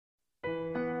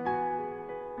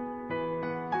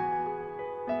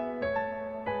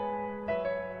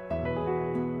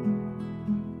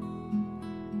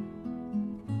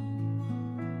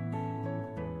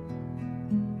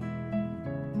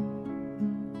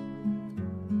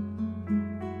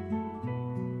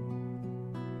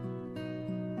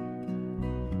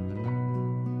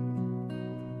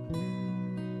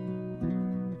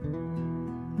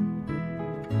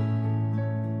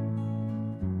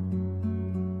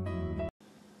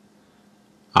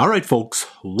All right, folks,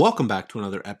 welcome back to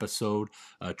another episode,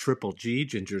 Triple G,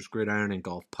 Ginger's Gridiron and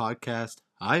Golf Podcast.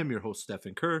 I am your host,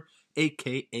 Stephen Kerr,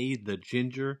 a.k.a. The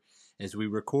Ginger, as we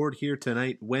record here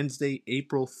tonight, Wednesday,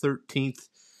 April 13th,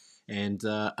 and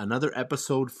another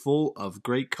episode full of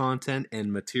great content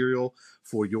and material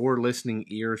for your listening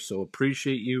ear. So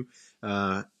appreciate you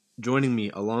joining me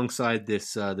alongside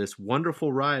this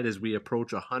wonderful ride as we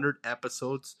approach 100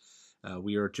 episodes.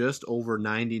 We are just over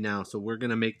 90 now, so we're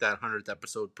going to make that 100th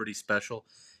episode pretty special.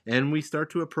 And we start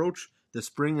to approach the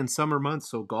spring and summer months,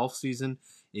 so golf season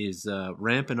is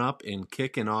ramping up and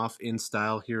kicking off in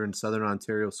style here in Southern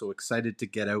Ontario. So excited to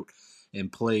get out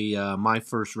and play my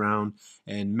first round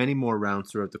and many more rounds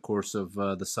throughout the course of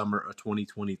the summer of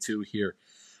 2022 here.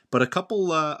 But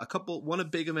one a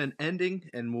big event ending,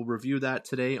 and we'll review that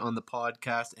today on the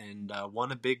podcast, and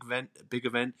one a big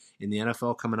event in the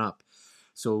NFL coming up.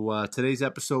 So today's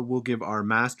episode, we'll give our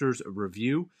Masters a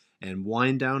review and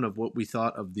wind down of what we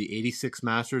thought of the 86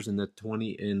 Masters in the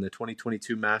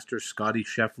 2022 Masters. Scottie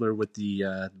Scheffler with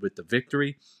the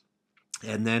victory,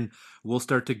 and then we'll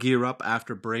start to gear up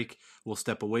after break. We'll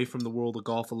step away from the world of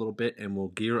golf a little bit, and we'll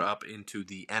gear up into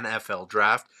the NFL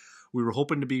draft. We were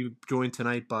hoping to be joined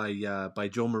tonight by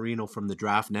Joe Marino from the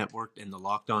Draft Network and the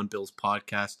Locked On Bills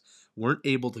podcast. Weren't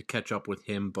able to catch up with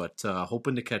him, but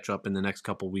hoping to catch up in the next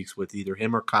couple weeks with either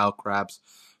him or Kyle Krabs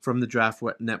from the Draft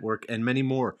Network and many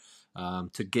more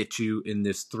to get you in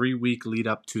this 3-week lead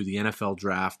up to the NFL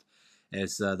draft,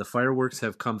 as the fireworks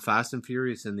have come fast and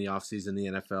furious in the offseason in the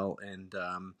NFL. And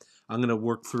I'm going to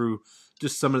work through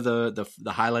just some of the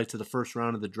highlights of the first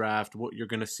round of the draft, what you're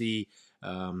going to see,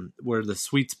 where the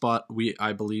sweet spot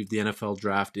I believe the NFL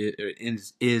draft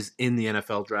is in the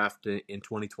NFL draft in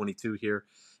 2022 here,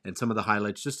 and some of the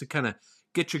highlights just to kind of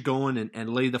get you going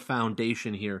and lay the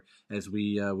foundation here as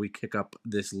we kick up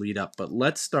this lead up. But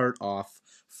let's start off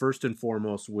first and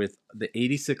foremost with the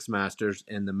 86 Masters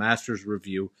and the Masters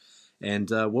review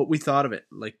and what we thought of it.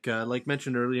 Like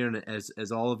mentioned earlier, and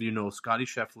as all of you know, Scottie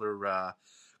Scheffler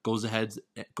goes ahead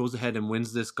and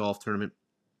wins this golf tournament,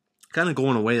 kind of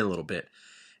going away a little bit.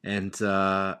 And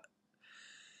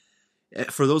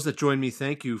for those that joined me,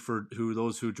 thank you for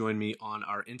those who joined me on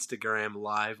our Instagram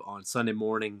live on Sunday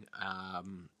morning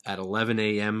at 11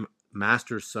 a.m.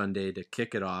 Masters Sunday to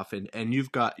kick it off. And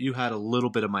you had a little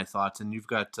bit of my thoughts, and you've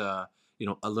got a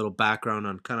little background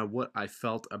on kind of what I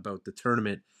felt about the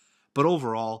tournament. But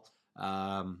overall,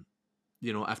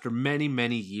 after many,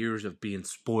 many years of being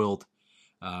spoiled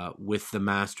with the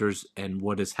Masters and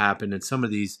what has happened and some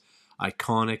of these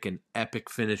iconic and epic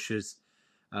finishes,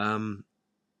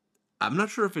 I'm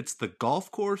not sure if it's the golf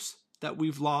course that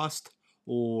we've lost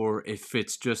or if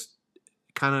it's just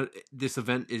kind of this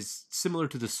event is similar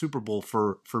to the Super Bowl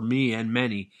for me and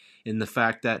many, in the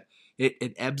fact that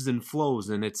it ebbs and flows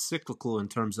and it's cyclical in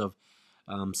terms of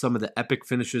some of the epic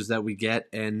finishes that we get,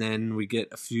 and then we get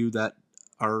a few that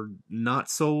are not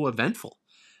so eventful.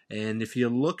 And if you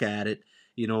look at it,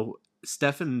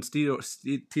 Stefan Tito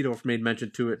made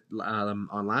mention to it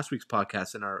on last week's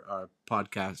podcast in our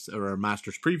podcast or our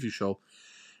Masters preview show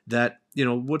that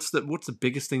what's the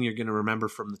biggest thing you're going to remember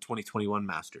from the 2021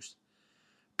 Masters?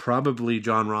 Probably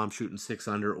Jon Rahm shooting 6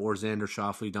 under or Xander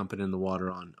Schauffele dumping in the water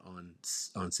on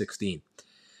 16.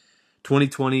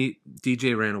 2020,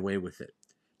 DJ ran away with it.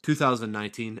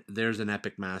 2019, there's an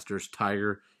epic Masters.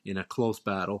 Tiger, in a close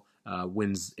battle,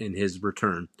 wins in his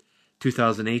return.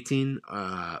 2018,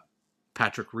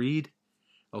 Patrick Reed.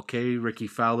 Okay, Ricky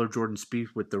Fowler, Jordan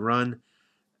Spieth with the run.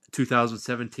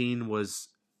 2017 was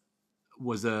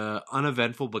a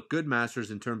uneventful but good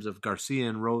Masters in terms of Garcia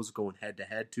and Rose going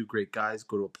head-to-head. Two great guys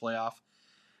go to a playoff.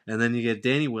 And then you get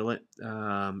Danny Willett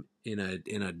in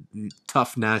a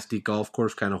tough, nasty golf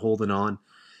course, kind of holding on.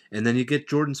 And then you get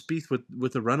Jordan Spieth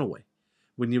with a runaway.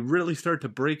 When you really start to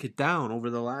break it down over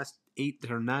the last 8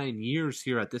 or 9 years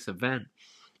here at this event,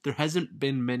 there hasn't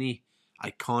been many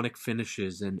iconic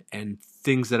finishes and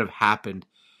things that have happened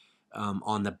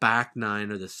on the back nine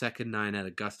or the second nine at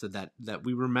Augusta that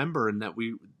we remember and that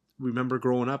we remember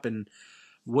growing up, and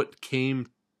what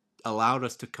allowed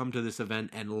us to come to this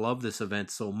event and love this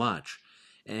event so much.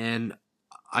 And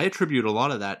I attribute a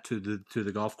lot of that to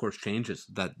the golf course changes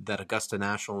that Augusta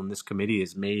National and this committee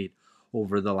has made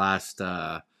over the last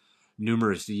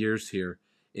numerous years here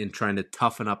in trying to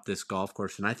toughen up this golf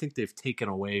course. And I think they've taken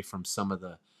away from some of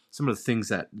the things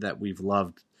that we've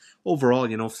loved.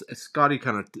 Overall, Scottie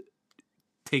kind of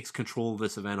takes control of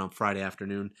this event on Friday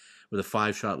afternoon with a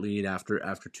 5-shot lead after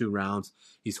 2 rounds.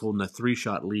 He's holding a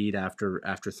 3-shot lead after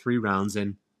 3 rounds,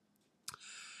 and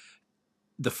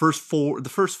the first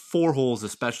four holes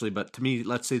especially, but to me,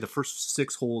 let's say the first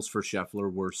 6 holes for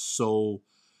Scheffler were so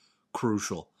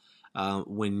crucial.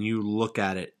 When you look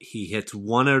at it, he hits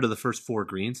 1 out of the first 4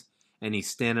 greens, and he's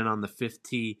standing on the 5th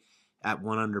tee at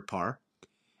 1 under par.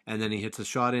 And then he hits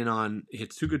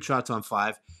hits 2 good shots on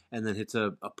 5, and then hits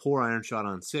a poor iron shot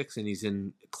on 6, and he's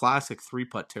in classic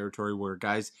 3-putt territory where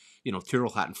guys,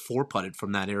 Tyrrell Hatton 4-putted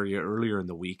from that area earlier in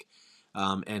the week.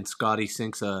 And Scotty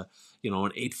sinks an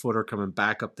 8-footer coming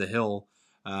back up the hill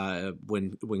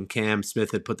when Cam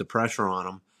Smith had put the pressure on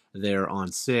him there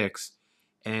on 6.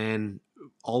 And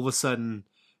all of a sudden,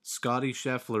 Scotty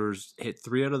Scheffler's hit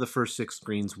 3 out of the first 6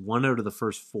 greens, 1 out of the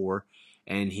first 4,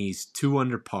 and he's 2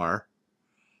 under par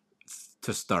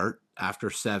to start after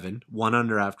 7, 1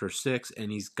 under after 6,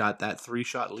 and he's got that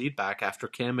 3-shot lead back after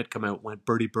Cam had come out, went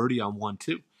birdie on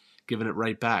 1-2, giving it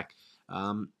right back.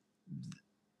 The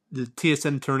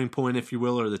TSN turning point, if you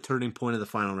will, or the turning point of the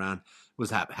final round was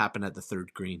happened at the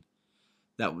 3rd green.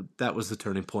 That was the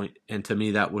turning point, and to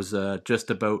me that was just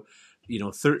about the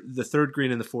 3rd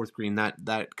green and the 4th green.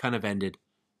 That kind of ended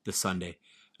the Sunday.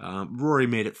 Rory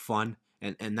made it fun,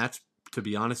 and that's, to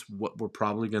be honest, what we're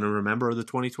probably going to remember of the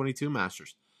 2022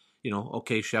 Masters.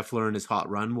 Okay, Scheffler and his hot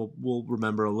run, we'll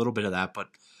remember a little bit of that, but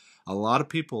a lot of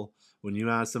people, when you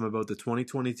ask them about the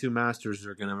 2022 Masters,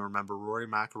 they're going to remember Rory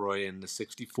McIlroy in the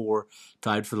 64,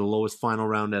 tied for the lowest final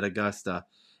round at Augusta,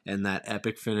 and that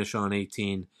epic finish on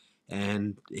 18.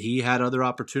 And he had other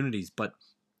opportunities, but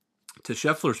to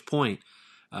Scheffler's point,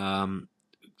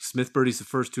 Smith birdies the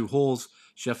first 2 holes.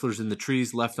 Scheffler's in the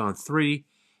trees, left on 3,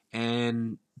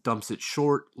 and dumps it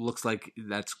short. Looks like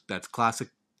that's classic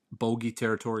bogey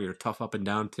territory or tough up and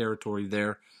down territory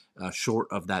there, short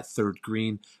of that 3rd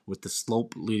green with the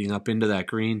slope leading up into that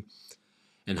green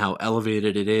and how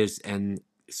elevated it is. And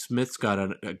Smith's got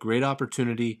a great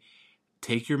opportunity.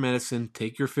 Take your medicine,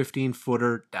 take your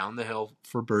 15-footer down the hill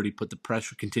for birdie,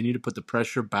 continue to put the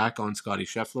pressure back on Scotty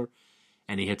Scheffler,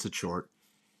 and he hits it short.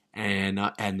 And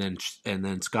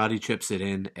then Scotty chips it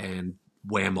in, and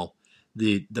whammo.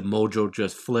 The mojo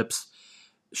just flips.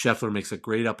 Scheffler makes a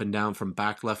great up and down from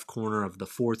back left corner of the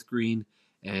 4th green,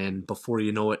 and before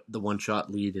you know it, the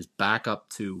 1-shot lead is back up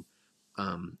to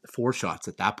 4 shots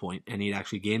at that point, and he'd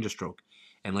actually gained a stroke.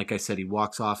 And like I said, he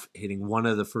walks off hitting 1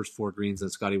 of the first 4 greens,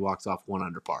 and Scotty walks off 1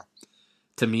 under par.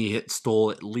 To me, it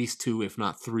stole at least 2, if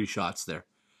not 3 shots there,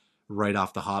 right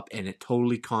off the hop, and it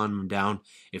totally calmed him down.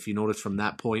 If you notice from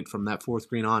that point, from that 4th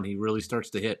green on, he really starts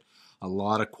to hit a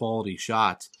lot of quality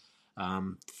shots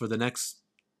for the next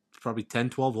probably 10,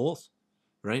 12 holes,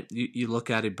 right? You look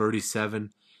at it, birdie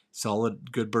 7,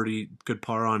 solid, good birdie, good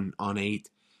par on 8,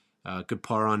 good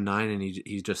par on 9, and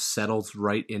he just settles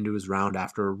right into his round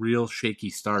after a real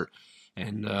shaky start.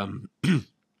 And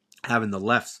having the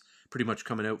lefts pretty much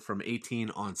coming out from 18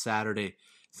 on Saturday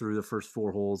through the first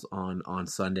 4 holes on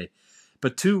Sunday.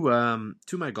 But to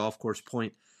my golf course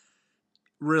point,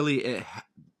 really,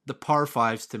 the par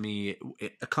 5s to me,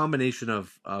 a combination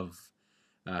of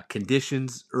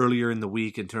conditions earlier in the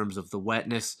week in terms of the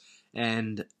wetness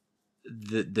and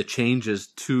the changes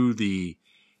to the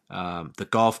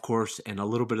golf course and a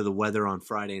little bit of the weather on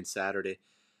Friday and Saturday.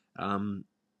 Some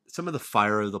of the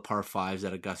fire of the par 5s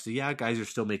at Augusta. Yeah, guys are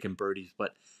still making birdies,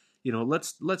 but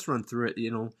let's run through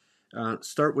it.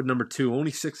 Start with number 2.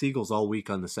 Only 6 eagles all week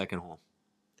on the 2nd hole.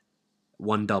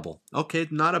 1 double. Okay,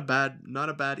 not a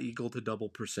bad eagle to double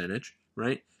percentage,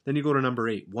 right? Then you go to number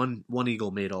 8. One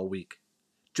eagle made all week.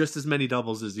 Just as many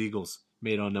doubles as eagles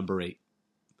made on number 8,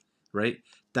 right?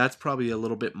 That's probably a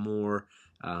little bit more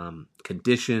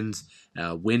conditions,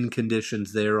 wind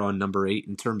conditions there on number 8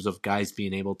 in terms of guys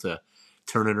being able to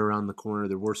turn it around the corner.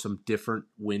 There were some different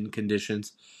wind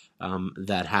conditions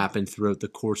that happened throughout the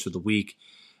course of the week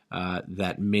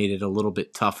that made it a little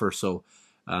bit tougher. So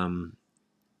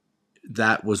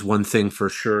that was one thing for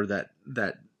sure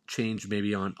that changed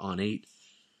maybe on 8.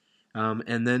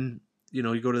 And then,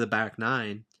 you go to the back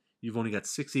 9, you've only got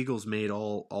 6 eagles made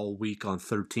all week on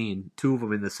 13, 2 of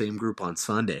them in the same group on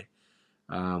Sunday.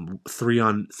 3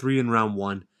 in round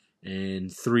 1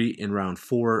 and 3 in round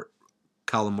 4,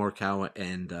 Collin Morikawa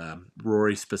and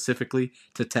Rory specifically,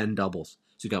 to 10 doubles.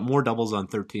 So you got more doubles on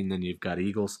 13 than you've got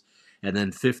eagles. And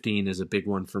then 15 is a big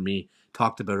one for me.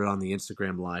 Talked about it on the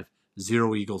Instagram live.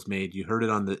 0 eagles made. You heard it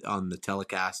on the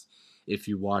telecast if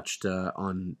you watched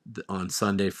on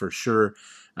Sunday for sure,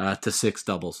 to 6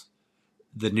 doubles.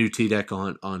 The new tee deck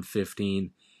on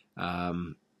 15,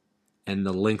 and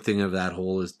the lengthening of that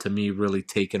hole is, to me, really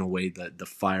taking away the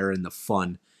fire and the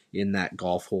fun in that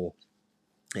golf hole.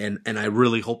 And I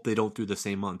really hope they don't do the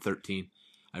same on 13.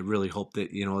 I really hope that,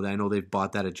 I know they've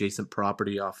bought that adjacent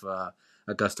property off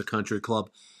Augusta Country Club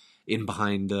in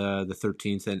behind the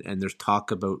 13th, and there's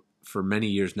talk about for many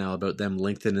years now about them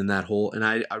lengthening that hole, and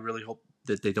I really hope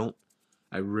that they don't.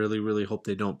 I really, really hope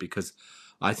they don't, because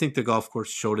I think the golf course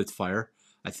showed its fire.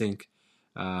 I think,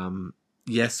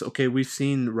 yes, okay, we've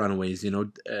seen runaways,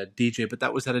 DJ, but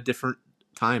that was at a different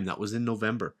time. That was in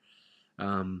November.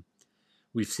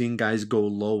 We've seen guys go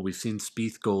low. We've seen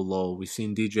Spieth go low. We've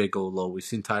seen DJ go low. We've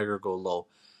seen Tiger go low.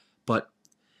 But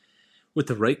with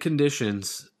the right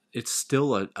conditions, it's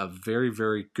still a very,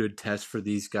 very good test for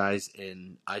these guys.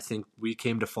 And I think we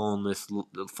came to fall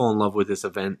in love with this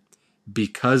event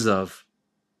because of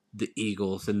the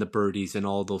eagles and the birdies and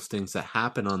all those things that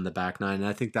happen on the back nine. And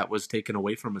I think that was taken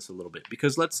away from us a little bit,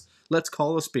 because let's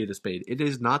call a spade a spade. It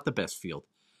is not the best field.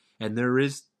 And there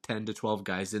is 10 to 12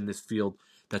 guys in this field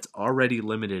that's already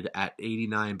limited at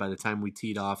 89 by the time we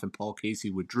teed off and Paul Casey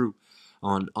withdrew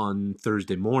on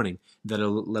Thursday morning, let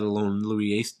alone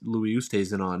Louis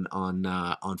Oosthuizen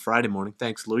on Friday morning.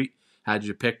 Thanks, Louis. Had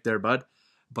you picked there, bud.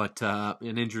 But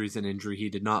an injury is an injury. He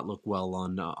did not look well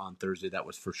on Thursday, that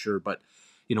was for sure. But,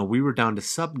 we were down to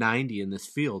sub 90 in this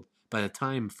field by the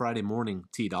time Friday morning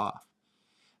teed off.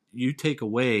 You take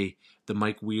away the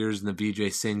Mike Weirs and the Vijay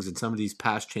Singhs and some of these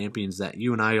past champions that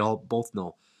you and I all both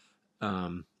know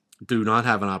do not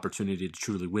have an opportunity to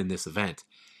truly win this event.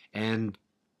 And,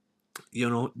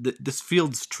 this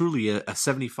field's truly a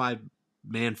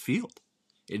 75-man field.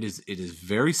 It is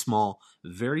very small,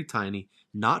 very tiny,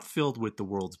 not filled with the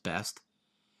world's best.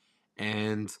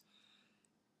 And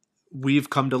we've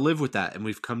come to live with that, and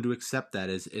we've come to accept that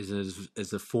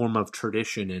as a form of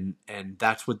tradition, and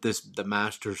that's what the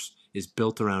Masters is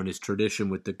built around, is tradition,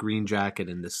 with the green jacket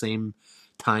and the same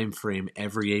time frame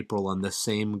every April on the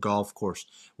same golf course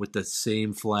with the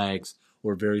same flags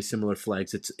or very similar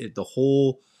flags. The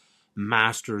whole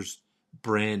Masters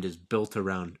brand is built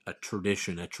around a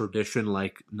tradition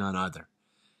like none other,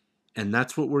 and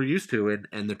that's what we're used to.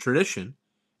 And the tradition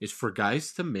is for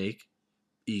guys to make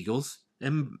eagles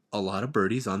and a lot of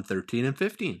birdies on 13 and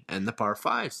 15 and the par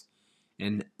fives.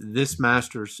 And this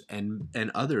Masters and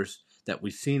others that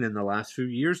we've seen in the last few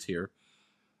years here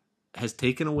has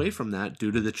taken away from that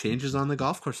due to the changes on the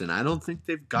golf course. And I don't think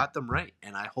they've got them right.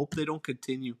 And I hope they don't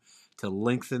continue to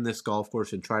lengthen this golf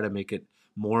course and try to make it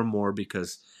more and more,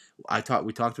 because we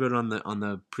talked about it on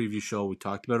the preview show. We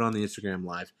talked about it on the Instagram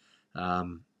Live.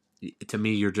 To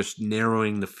me, you're just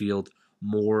narrowing the field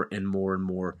more and more and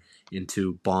more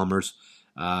into bombers.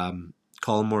 Colin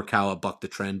Morikawa bucked the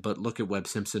trend, but look at Webb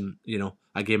Simpson.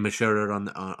 I gave him a shout out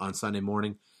on Sunday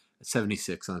morning,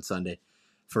 76 on Sunday,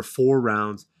 for 4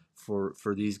 rounds for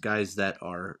these guys that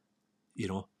are,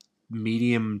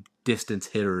 medium distance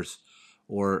hitters,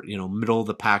 or middle of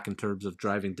the pack in terms of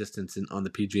driving distance on the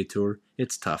PGA Tour.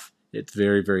 It's tough. It's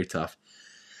very, very tough.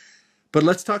 But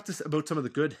let's talk about some of the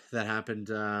good that happened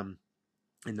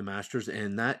in the Masters,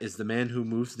 and that is the man who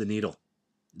moves the needle.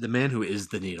 The man who is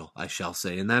the needle, I shall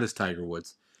say, and that is Tiger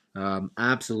Woods.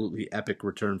 Absolutely epic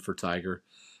return for Tiger.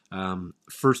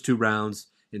 First 2 rounds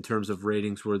in terms of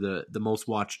ratings were the most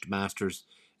watched Masters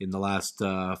in the last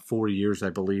 4 years, I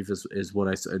believe, is what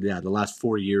I said. Yeah, the last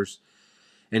 4 years.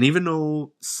 And even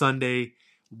though Sunday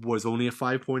was only a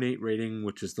 5.8 rating,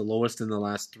 which is the lowest in the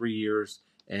last 3 years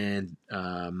and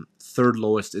third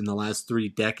lowest in the last 3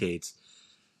 decades,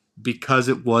 because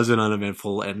it was an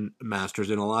uneventful and Masters,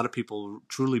 and a lot of people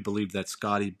truly believed that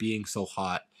Scotty, being so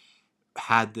hot,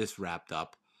 had this wrapped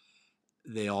up.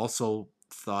 They also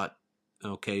thought,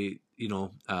 okay,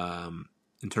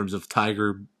 in terms of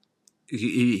Tiger,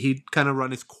 he'd kind of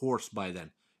run his course by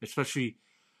then, especially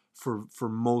for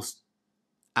most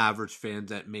average fans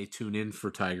that may tune in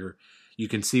for Tiger. You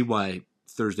can see why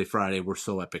Thursday, Friday were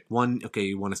so epic. One, okay,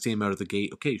 you want to see him out of the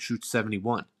gate. Okay, shoot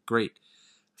 71. Great.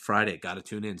 Friday, got to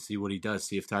tune in, see what he does,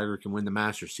 see if Tiger can win the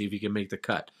Masters, see if he can make the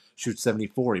cut. Shoot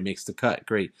 74, he makes the cut.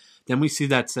 Great. Then we see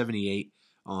that 78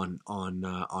 on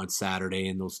Saturday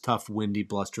in those tough, windy,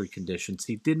 blustery conditions.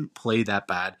 He didn't play that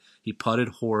bad. He putted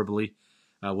horribly,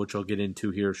 which I'll get into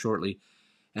here shortly.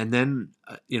 And then,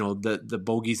 the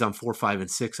bogeys on 4, 5, and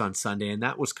 6 on Sunday, and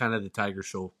that was kind of the Tiger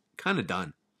show, kind of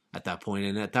done at that point.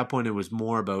 And at that point, it was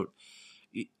more about,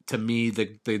 to me,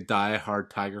 the diehard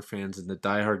Tiger fans and the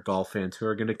diehard golf fans who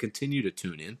are going to continue to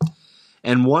tune in.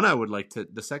 And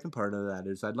the second part of that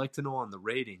is I'd like to know on the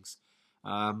ratings,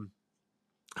 how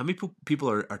many people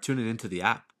are tuning into the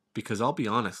app? Because I'll be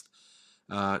honest,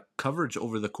 coverage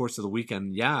over the course of the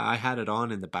weekend, I had it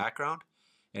on in the background,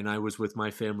 and I was with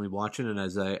my family watching, and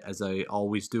as I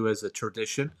always do as a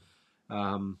tradition,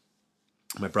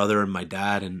 my brother and my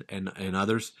dad and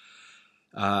others,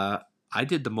 I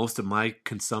did the most of my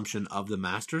consumption of the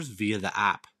Masters via the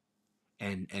app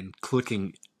and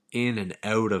clicking in and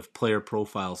out of player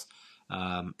profiles,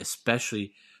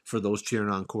 especially for those cheering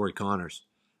on Corey Connors.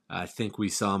 I think we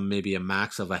saw him maybe a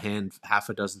max of half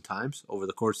a dozen times over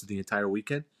the course of the entire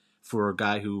weekend for a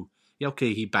guy who, yeah,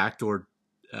 okay, he backdoored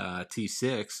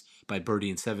T6 by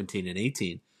birdieing 17 and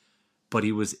 18, but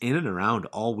he was in and around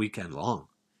all weekend long.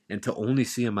 And to only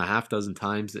see him a half dozen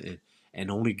times and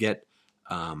only get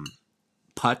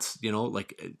putts,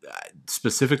 like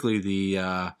specifically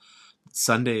the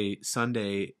Sunday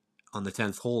on the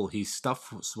 10th hole, he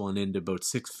stuffs one into about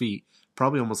 6 feet,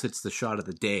 probably almost hits the shot of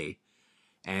the day,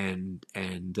 and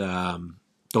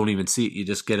don't even see it. You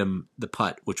just get him the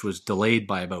putt, which was delayed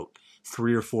by about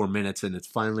 3 or 4 minutes, and it's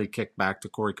finally kicked back to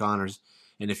Corey Conners.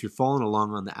 And if you're following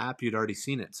along on the app, you'd already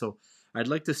seen it. So I'd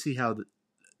like to see how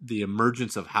the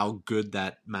emergence of how good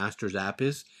that Masters app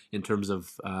is in terms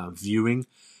of viewing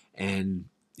and,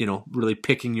 really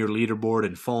picking your leaderboard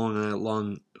and following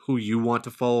along who you want to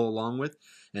follow along with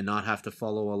and not have to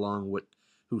follow along with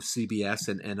who CBS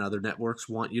and other networks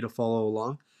want you to follow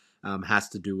along, has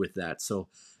to do with that. So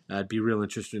it'd be real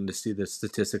interesting to see the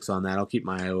statistics on that. I'll keep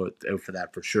my eye out for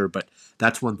that for sure. But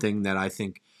that's one thing that I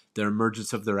think the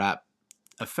emergence of their app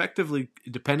effectively,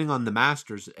 depending on the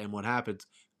Masters and what happens,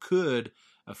 could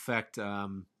affect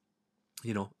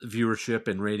viewership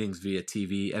and ratings via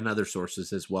TV and other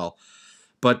sources as well.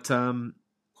 But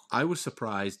I was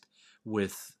surprised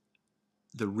with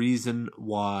the reason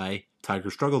why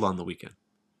Tiger struggled on the weekend.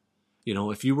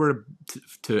 If you were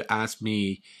to ask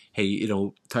me, hey,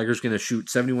 Tiger's going to shoot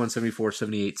 71, 74,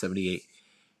 78, 78,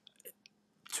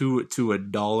 to a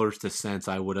dollars to cents,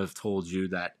 I would have told you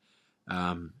that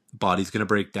body's going to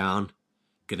break down,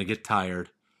 going to get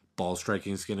tired, ball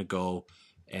striking is going to go,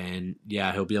 and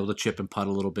yeah, he'll be able to chip and putt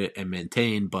a little bit and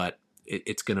maintain, but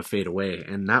it's going to fade away.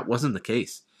 And that wasn't the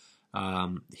case.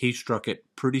 He struck it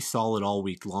pretty solid all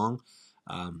week long.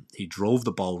 He drove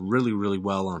the ball really, really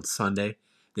well on Sunday.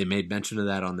 They made mention of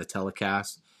that on the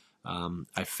telecast.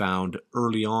 I found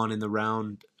early on in the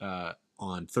round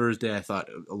on Thursday, I thought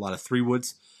a lot of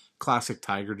 3-woods. Classic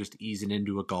Tiger, just easing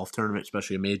into a golf tournament,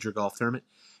 especially a major golf tournament.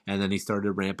 And then he started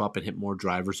to ramp up and hit more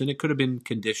drivers. And it could have been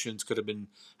conditions, could have been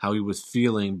how he was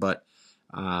feeling, but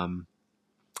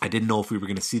I didn't know if we were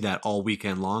going to see that all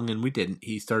weekend long, and we didn't.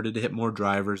 He started to hit more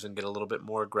drivers and get a little bit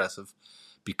more aggressive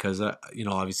because,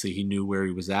 obviously he knew where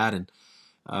he was at. And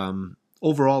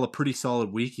overall, a pretty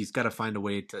solid week. He's got to find a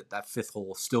way to, that 5th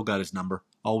hole still got his number,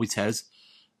 always has.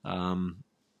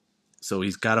 So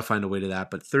he's got to find a way to that.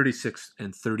 But 36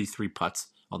 and 33 putts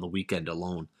on the weekend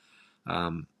alone.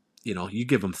 You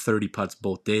give him 30 putts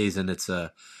both days, and it's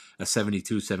a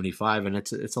 72, 75, and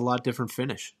it's a lot different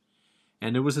finish.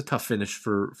 And it was a tough finish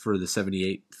for the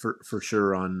 78 for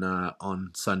sure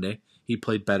on Sunday. He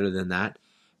played better than that,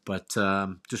 but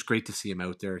just great to see him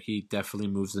out there. He definitely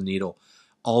moves the needle.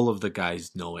 All of the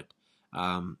guys know it.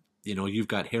 You've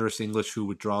got Harris English, who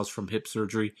withdraws from hip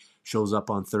surgery, shows up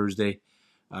on Thursday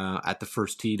at the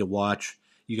first tee to watch.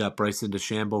 You got Bryson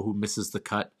DeChambeau, who misses the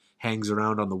cut, hangs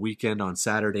around on the weekend on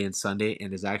Saturday and Sunday,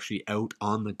 and is actually out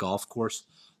on the golf course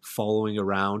following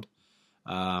around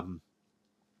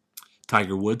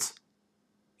Tiger Woods.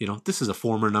 This is a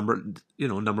former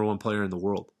number one player in the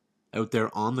world out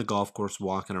there on the golf course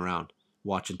walking around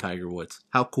watching Tiger Woods.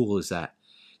 How cool is that?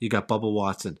 You got Bubba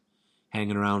Watson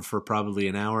hanging around for probably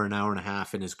an hour and a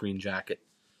half in his green jacket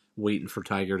waiting for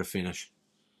Tiger to finish.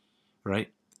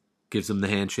 Right? Gives him the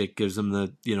handshake, gives him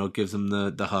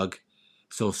the hug.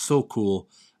 So cool.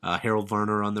 Harold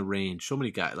Varner on the range. So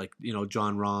many guys like,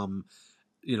 John Rahm,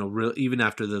 even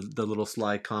after the little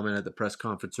sly comment at the press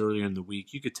conference earlier in the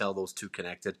week, you could tell those two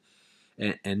connected,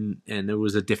 and it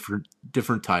was a different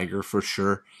Tiger for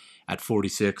sure. At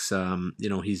 46,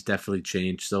 he's definitely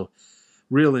changed. So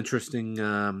real interesting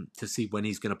to see when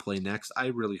he's going to play next. I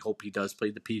really hope he does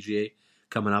play the PGA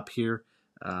coming up here.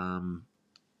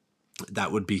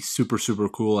 That would be super, super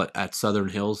cool at Southern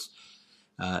Hills.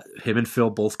 Him and Phil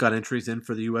both got entries in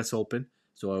for the U.S. Open.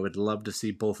 So I would love to see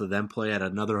both of them play at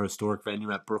another historic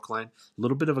venue at Brookline. A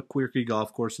little bit of a quirky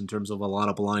golf course in terms of a lot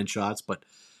of blind shots, but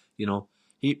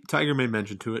Tiger made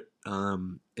mention to it.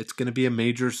 It's going to be a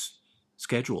majors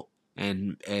schedule,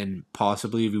 and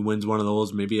possibly if he wins one of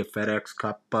those, maybe a FedEx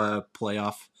Cup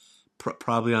playoff.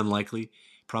 Probably unlikely.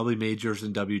 Probably majors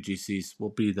and WGCs will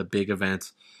be the big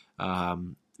events.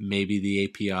 Maybe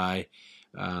the API.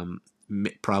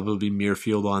 Probably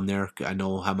Muirfield on there. I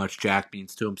know how much Jack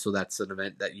means to him, so that's an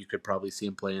event that you could probably see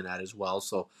him playing at as well.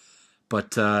 So,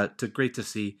 but great to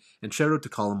see. And shout out to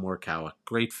Colin Morikawa.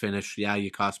 Great finish. Yeah,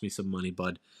 you cost me some money,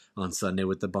 bud, on Sunday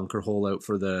with the bunker hole out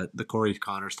for the Corey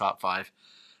Conners top 5.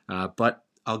 But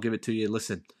I'll give it to you.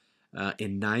 Listen,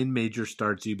 in 9 major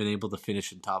starts, you've been able to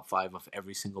finish in top 5 of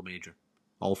every single major.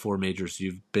 All 4 majors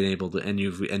you've been able to, and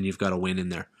you've got a win in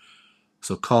there.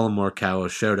 So Colin Morikawa,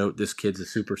 shout out, this kid's a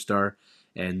superstar,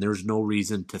 and there's no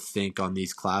reason to think on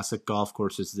these classic golf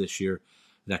courses this year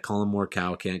that Colin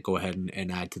Morikawa can't go ahead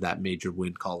and add to that major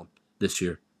win column this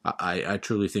year. I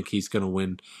truly think he's going to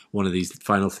win one of these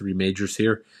final three majors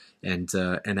here and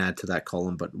add to that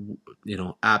column. But,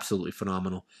 absolutely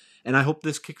phenomenal. And I hope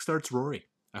this kickstarts Rory.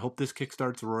 I hope this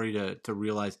kickstarts Rory to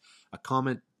realize a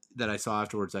comment that I saw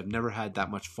afterwards. I've never had that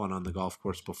much fun on the golf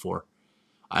course before.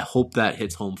 I hope that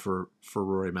hits home for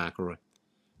Rory McIlroy.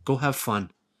 Go have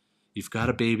fun. You've got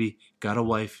a baby, got a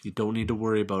wife. You don't need to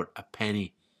worry about a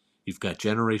penny. You've got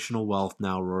generational wealth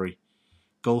now, Rory.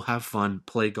 Go have fun,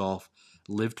 play golf,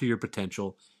 live to your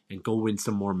potential, and go win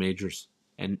some more majors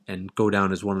and go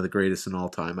down as one of the greatest in all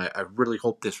time. I really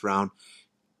hope this round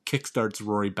kickstarts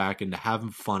Rory back into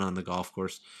having fun on the golf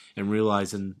course and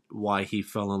realizing why he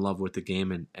fell in love with the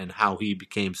game and how he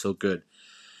became so good.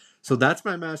 So that's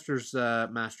my Masters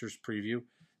preview.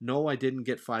 No, I didn't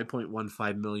get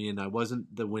 $5.15 million. I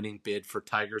wasn't the winning bid for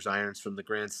Tiger's irons from the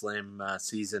Grand Slam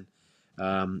season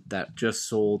that just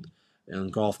sold in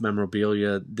golf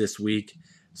memorabilia this week.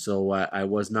 So I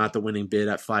was not the winning bid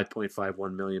at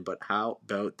 $5.51 million. But how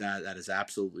about that? That is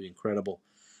absolutely incredible.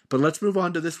 But let's move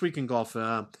on to this week in golf.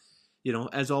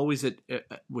 As always,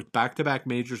 with back-to-back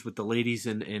majors with the ladies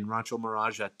in Rancho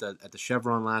Mirage at the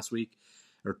Chevron last week,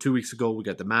 or 2 weeks ago, we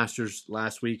got the Masters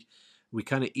last week. We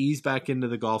kind of ease back into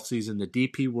the golf season. The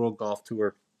DP World Golf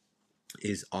Tour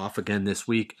is off again this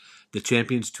week. The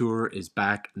Champions Tour is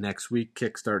back next week,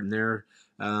 kickstarting their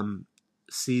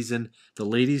season. The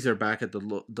ladies are back at the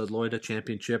Lloyda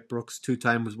Championship. Brooks,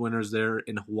 2-time winners there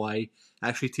in Hawaii,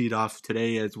 actually teed off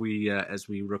today as we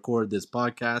record this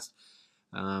podcast.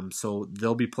 So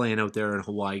they'll be playing out there in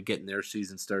Hawaii, getting their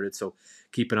season started. So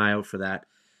keep an eye out for that.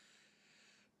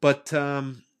 But,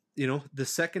 the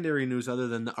secondary news other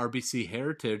than the RBC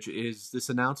Heritage is this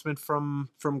announcement from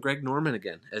Greg Norman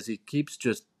again, as he keeps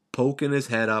just poking his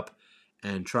head up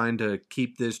and trying to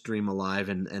keep this dream alive.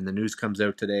 And the news comes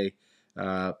out today.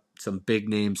 Some big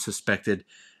names suspected,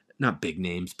 not big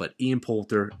names, but Ian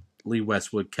Poulter, Lee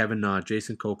Westwood, Kevin Na,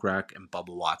 Jason Kokrak, and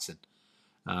Bubba Watson.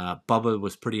 Bubba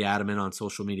was pretty adamant on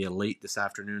social media late this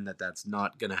afternoon that that's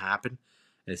not going to happen,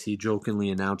 as he jokingly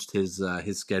announced his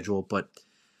schedule. But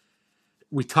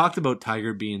we talked about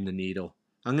Tiger being the needle.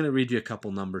 I'm going to read you a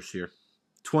couple numbers here.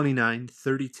 29,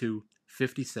 32,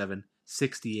 57,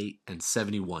 68, and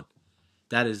 71.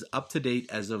 That is up to date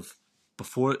as of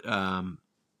before,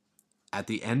 at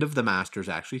the end of the Masters,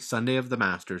 actually, Sunday of the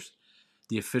Masters,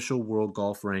 the official world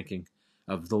golf ranking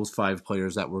of those 5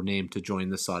 players that were named to join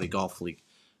the Saudi Golf League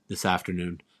this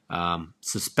afternoon.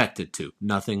 Suspected to.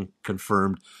 Nothing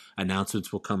confirmed.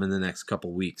 Announcements will come in the next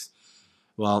couple weeks.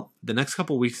 Well, the next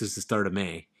couple of weeks is the start of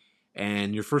May,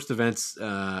 and your first event's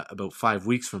about 5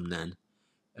 weeks from then,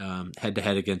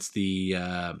 head-to-head against the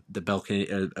Bell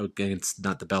against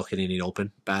not the Bell Canadian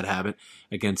Open, bad habit,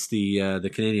 against the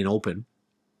Canadian Open,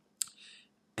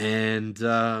 and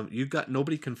you've got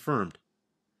nobody confirmed,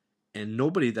 and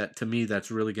nobody that to me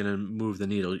that's really going to move the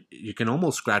needle. You can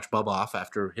almost scratch Bubba off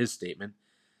after his statement,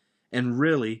 and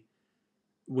really,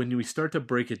 when we start to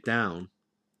break it down.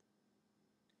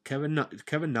 Kevin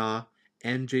Na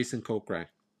and Jason Kokrak.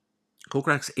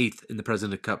 Kokrak's 8th in the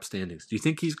President Cup standings. Do you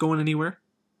think he's going anywhere?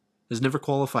 Has never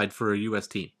qualified for a U.S.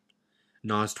 team.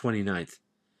 Na's 29th.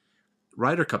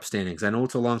 Ryder Cup standings. I know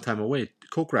it's a long time away.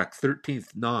 Kokrak 13th.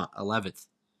 Na 11th.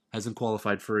 Hasn't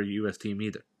qualified for a U.S. team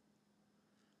either.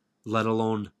 Let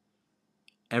alone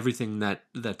everything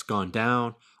that's gone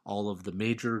down. All of the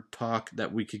major talk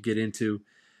that we could get into.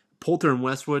 Poulter and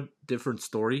Westwood, different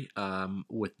story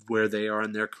with where they are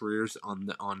in their careers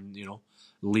on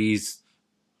Lee's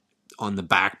on the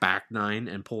back 9,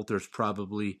 and Poulter's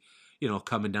probably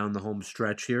coming down the home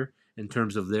stretch here in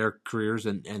terms of their careers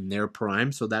and their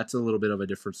prime. So that's a little bit of a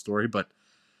different story. But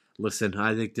listen,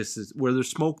 I think this is where there's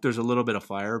smoke, there's a little bit of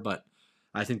fire, but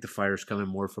I think the fire's coming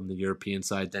more from the European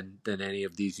side than any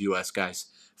of these U.S. guys,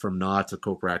 from Na to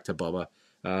Kokrak to Bubba.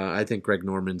 I think Greg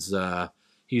Norman's.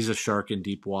 He's a shark in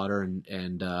deep water, and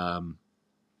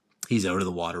he's out of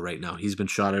the water right now. He's been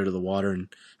shot out of the water, and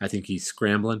I think he's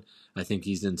scrambling. I think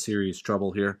he's in serious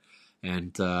trouble here,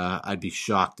 and I'd be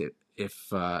shocked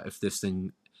if this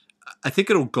thing. I think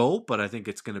it'll go, but I think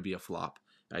it's going to be a flop.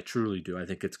 I truly do. I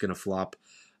think it's going to flop,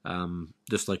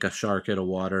 just like a shark out of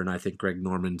water, and I think Greg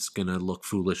Norman's going to look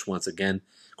foolish once again.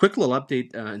 Quick little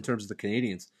update in terms of the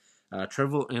Canadians.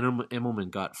 Trevor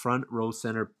Immelman got front row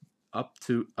center. Up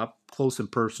close and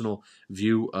personal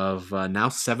view of now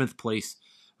 7th place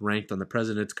ranked on the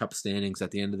President's Cup standings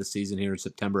at the end of the season here in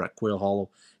September at Quail Hollow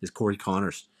is Corey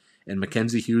Connors. And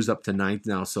Mackenzie Hughes up to 9th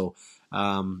now. So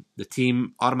The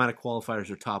team automatic qualifiers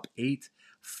are top 8.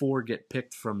 4 get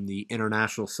picked from the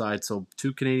international side. So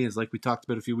 2 Canadians, like we talked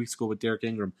about a few weeks ago with Derek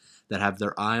Ingram, that have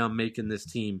their eye on making this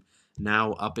team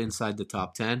now up inside the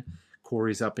top 10.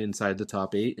 Corey's up inside the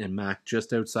top 8, and Mac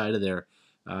just outside of there.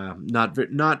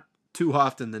 Not too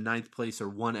often the 9th place or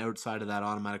one outside of that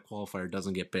automatic qualifier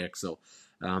doesn't get picked. So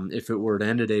if it were to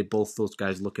end today, both those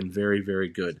guys looking very, very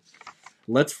good.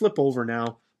 Let's flip over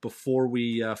now before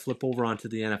we flip over onto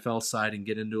the NFL side and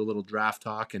get into a little draft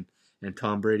talk and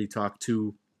Tom Brady talk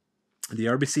to the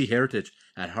RBC Heritage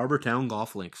at Harbour Town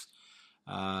Golf Links.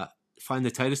 Find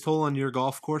the tightest hole on your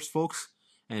golf course, folks,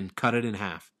 and cut it in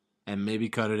half. And maybe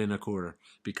cut it in a quarter,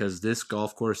 because this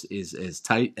golf course is as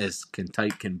tight as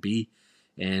tight can be,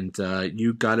 and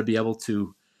you got to be able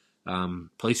to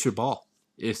place your ball.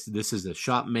 This is a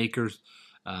shot maker's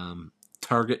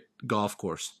target golf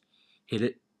course. Hit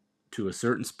it to a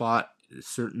certain spot, a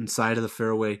certain side of the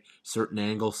fairway, certain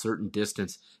angle, certain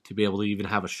distance to be able to even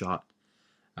have a shot.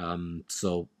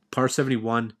 So par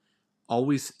 71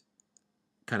 always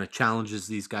kind of challenges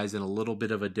these guys in a little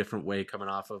bit of a different way, coming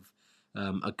off of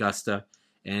Augusta,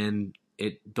 and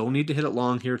it don't need to hit it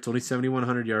long here. It's only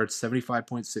 7,100 yards,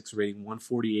 75.6 rating,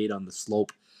 148 on the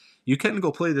slope. You can go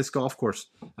play this golf course.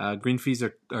 Green fees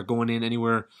are going in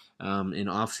anywhere in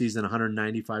off season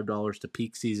 $195 to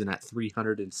peak season at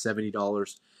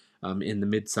 $370 in the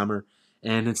midsummer.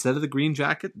 And instead of the green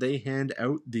jacket, they hand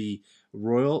out the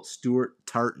Royal Stuart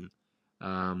Tartan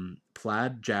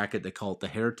plaid jacket. They call it the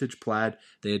Heritage Plaid.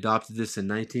 They adopted this in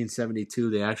 1972.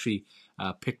 They actually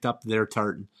picked up their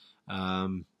tartan,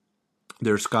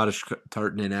 their Scottish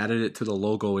tartan, and added it to the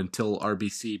logo until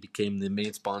RBC became the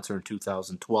main sponsor in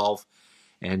 2012.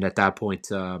 And at that point,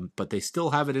 but they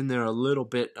still have it in there a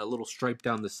little stripe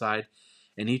down the side.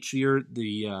 And each year,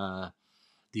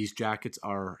 these jackets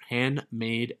are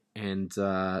handmade, and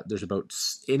there's about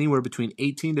anywhere between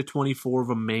 18 to 24 of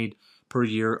them made per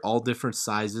year, all different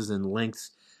sizes and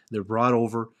lengths. They're brought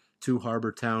over to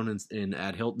Harbour Town in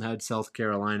at Hilton Head, South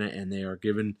Carolina, and they are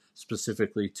given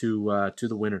specifically to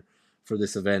the winner for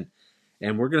this event.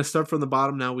 And we're going to start from the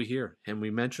bottom now.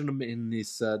 We mentioned them in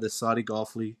this Saudi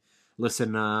Golf League.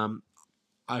 Listen,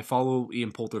 I follow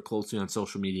Ian Poulter closely on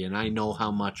social media, and I know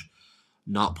how much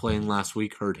not playing last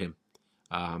week hurt him.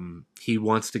 He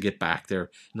wants to get back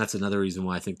there, and that's another reason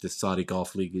why I think this Saudi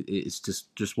Golf League is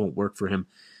just won't work for him.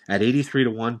 At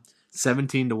 83-1,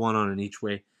 17-1 on an each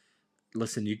way.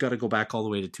 Listen, you got to go back all the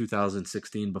way to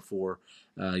 2016 before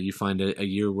you find a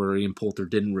year where Ian Poulter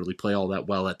didn't really play all that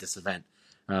well at this event.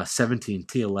 17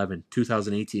 T11,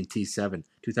 2018 T7,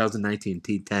 2019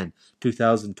 T10,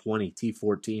 2020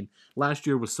 T14. Last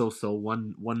year was so-so.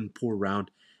 One poor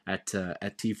round at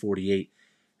T48.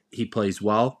 He plays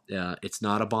well. It's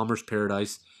not a bomber's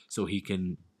paradise, so he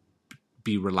can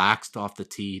be relaxed off the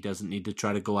tee. He doesn't need to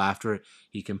try to go after it.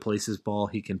 He can place his ball.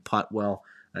 He can putt well.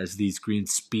 As these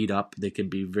greens speed up, they can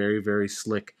be very, very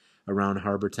slick around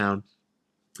Harbour Town.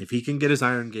 If he can get his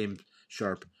iron game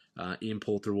sharp, Ian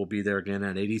Poulter will be there again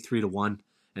at 83-1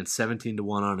 and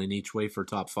 17-1 on an each way for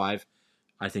top 5.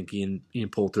 I think Ian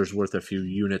Poulter's worth a few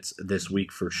units this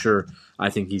week for sure. I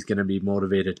think he's going to be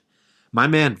motivated. My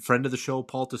man, friend of the show,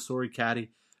 Paul Tesori, caddy,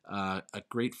 a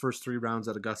great first 3 rounds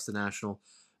at Augusta National.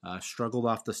 Struggled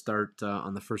off the start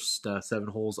on the first 7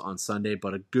 holes on Sunday,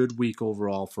 but a good week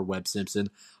overall for Webb Simpson.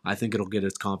 I think it'll get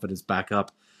his confidence back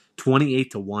up.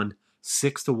 28-1,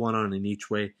 6-1 on an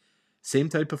each way. Same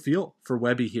type of feel for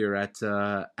Webby here at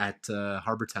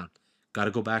Harbour Town. Got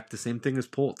to go back the same thing as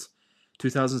Poltz.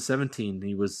 2017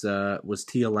 he was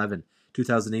T11.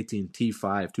 2018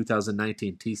 T5.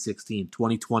 2019 T16.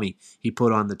 2020 he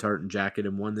put on the tartan jacket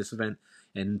and won this event.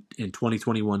 And in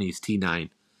 2021 he's T9.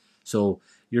 So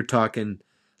you're talking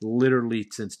literally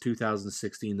since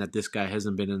 2016 that this guy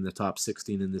hasn't been in the top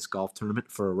 16 in this golf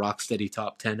tournament for a rock steady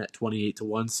top 10 at 28-1,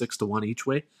 6-1 each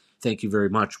way. Thank you very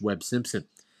much, Webb Simpson.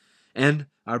 And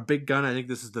our big gun, I think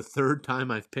this is the 3rd time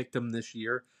I've picked him this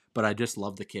year, but I just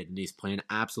love the kid, and he's playing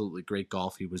absolutely great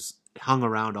golf. He was hung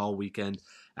around all weekend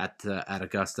at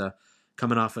Augusta,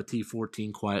 coming off a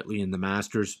T14 quietly in the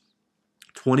Masters.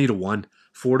 20-1,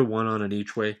 4-1 on an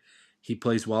each way. He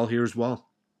plays well here as well.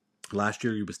 Last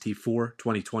year he was T4,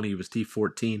 2020 he was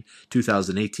T14,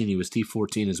 2018 he was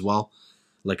T14 as well.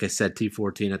 Like I said,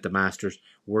 T14 at the Masters.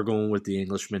 We're going with the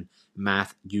Englishman,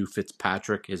 Matthew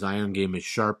Fitzpatrick. His iron game is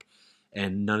sharp,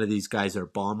 and none of these guys are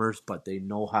bombers, but they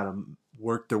know how to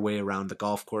work their way around the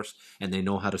golf course, and they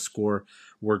know how to score.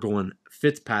 We're going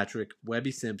Fitzpatrick,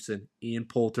 Webby Simpson, Ian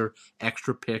Poulter,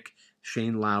 extra pick,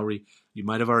 Shane Lowry. You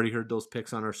might have already heard those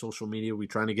picks on our social media. We're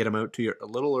trying to get them out to you a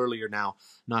little earlier now.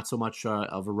 Not so much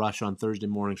of a rush on Thursday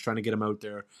mornings. Trying to get them out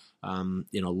there,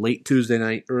 late Tuesday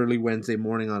night, early Wednesday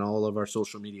morning on all of our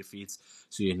social media feeds,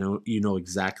 so you know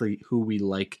exactly who we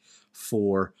like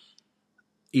for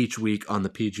each week on the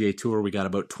PGA Tour. We got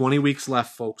about 20 weeks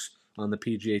left, folks, on the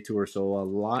PGA Tour, so a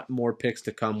lot more picks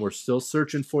to come. We're still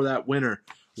searching for that winner.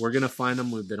 We're going to find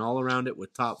them. We've been all around it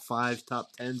with top 5s, top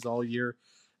 10s all year.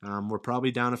 We're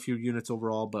probably down a few units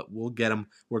overall, but we'll get them.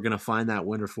 We're going to find that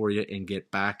winner for you and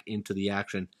get back into the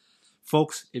action.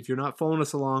 Folks, if you're not following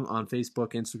us along on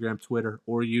Facebook, Instagram, Twitter,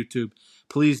 or YouTube,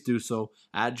 please do so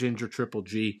at Ginger Triple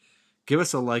G. Give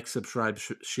us a like, subscribe,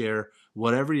 share,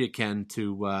 whatever you can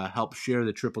to help share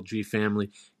the Triple G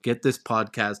family. Get this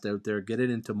podcast out there. Get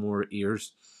it into more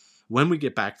ears. When we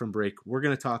get back from break, we're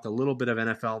going to talk a little bit of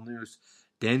NFL news.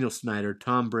 Daniel Snyder,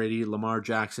 Tom Brady, Lamar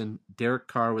Jackson, Derek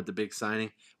Carr with the big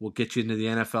signing. We'll get you into the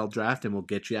NFL draft, and we'll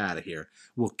get you out of here.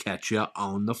 We'll catch you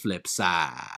on the flip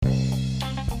side.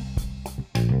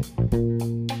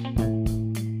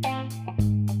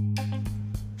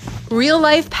 Real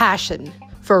life passion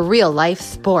for real life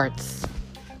sports.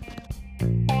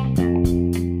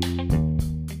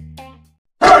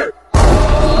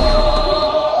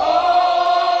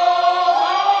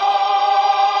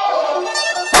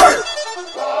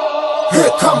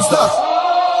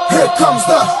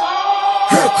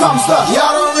 Here comes the,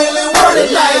 y'all don't really want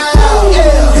it like that.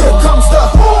 Yeah. Here comes the,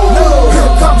 no,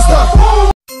 here comes the.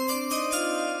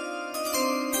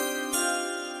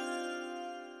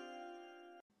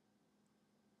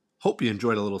 Hope you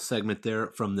enjoyed a little segment there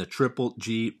from the Triple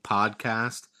G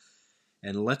podcast.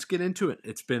 And let's get into it.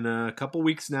 It's been a couple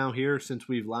weeks now here since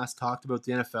we've last talked about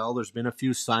the NFL. There's been a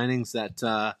few signings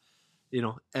that,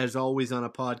 as always on a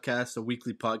podcast, a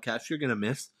weekly podcast, you're going to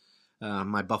miss.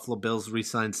 My Buffalo Bills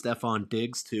re-signed Stefon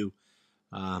Diggs to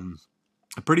a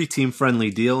pretty team-friendly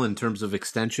deal in terms of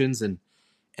extensions, and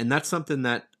that's something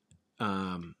that,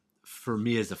 for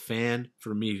me as a fan,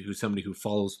 for me who's somebody who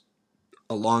follows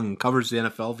along and covers the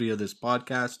NFL via this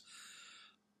podcast,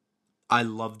 I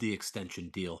love the extension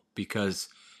deal because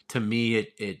to me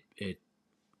it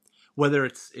whether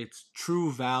it's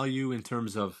true value in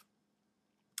terms of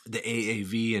the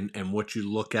AAV and what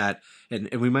you look at, and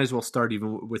we might as well start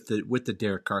even with the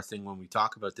Derek Carr thing when we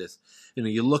talk about this.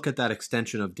 You look at that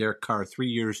extension of Derek Carr, 3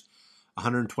 years,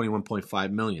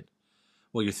 $121.5 million.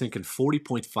 Well, you're thinking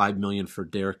 $40.5 million for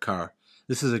Derek Carr.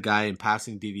 This is a guy in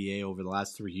passing DVA over the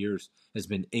last 3 years has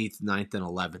been 8th, 9th, and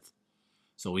 11th.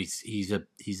 So he's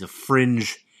a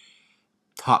fringe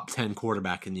top 10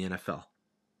 quarterback in the NFL,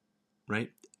 right?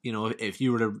 If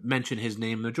you were to mention his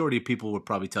name, the majority of people would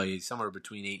probably tell you he's somewhere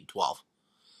between 8 and 12.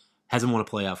 Hasn't won a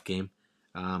playoff game.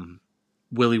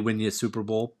 Will he win you a Super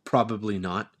Bowl? Probably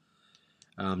not.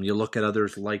 You look at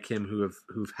others like him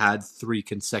who've had 3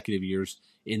 consecutive years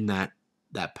in that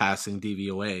passing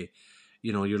DVOA.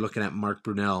 You're looking at Mark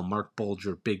Brunell, Mark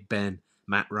Bulger, Big Ben,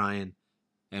 Matt Ryan,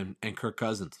 and Kirk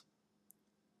Cousins.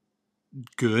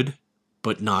 Good,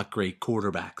 but not great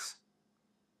quarterbacks.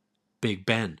 Big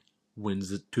Ben wins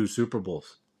the 2 Super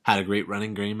Bowls. Had a great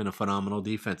running game and a phenomenal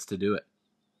defense to do it.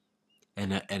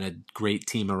 And a great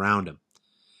team around him.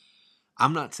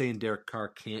 I'm not saying Derek Carr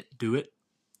can't do it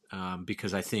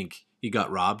because I think he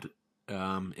got robbed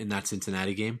in that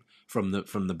Cincinnati game from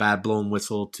the bad blown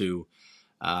whistle to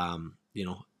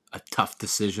a tough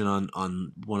decision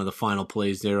on one of the final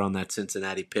plays there on that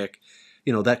Cincinnati pick.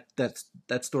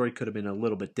 That story could have been a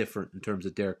little bit different in terms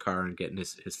of Derek Carr and getting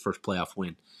his first playoff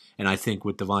win. And I think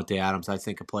with Davante Adams, I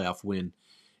think a playoff win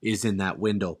is in that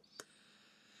window.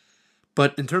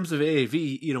 But in terms of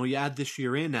AAV, you add this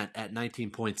year in at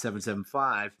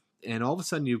 19.775, and all of a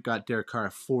sudden you've got Derek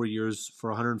Carr 4 years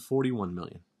for $141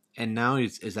 million. And now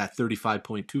is at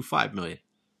 $35.25 million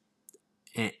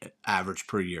average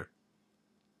per year.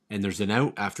 And there's an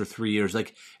out after 3 years.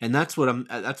 And that's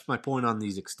that's my point on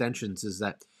these extensions is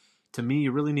that to me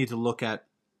you really need to look at,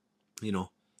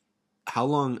 how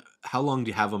long do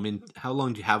you have him in his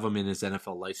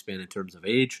NFL lifespan in terms of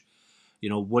age?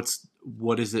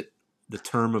 What is it, the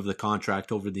term of the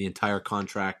contract over the entire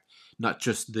contract, not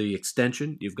just the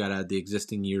extension. You've got to add the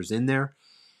existing years in there.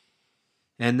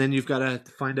 And then you've got to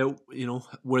find out,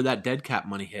 where that dead cap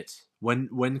money hits.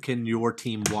 When can your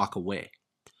team walk away?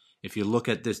 If you look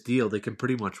at this deal, they can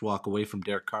pretty much walk away from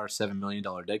Derek Carr's $7 million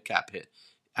dead cap hit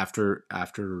after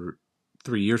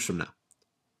 3 years from now,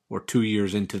 or 2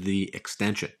 years into the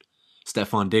extension.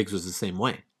 Stefon Diggs was the same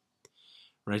way,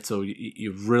 right? So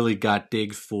you've really got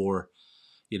Diggs for,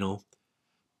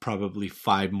 probably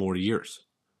 5 more years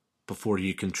before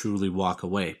you can truly walk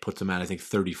away. Puts him at, I think,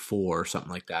 34 or something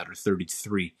like that, or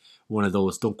 33. One of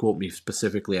those. Don't quote me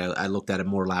specifically. I looked at it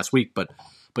more last week, but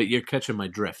you're catching my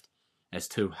drift as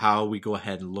to how we go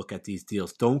ahead and look at these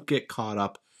deals. Don't get caught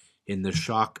up in the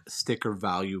shock sticker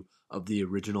value of the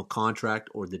original contract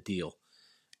or the deal.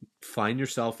 Find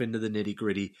yourself into the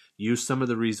nitty-gritty. Use some of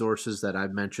the resources that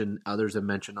I've mentioned, others have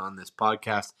mentioned on this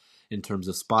podcast in terms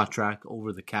of SpotTrack,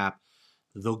 Over the Cap.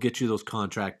 They'll get you those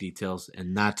contract details,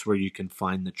 and that's where you can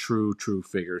find the true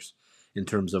figures in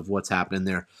terms of what's happening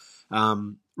there.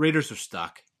 Raiders are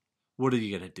stuck. What are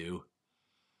you going to do?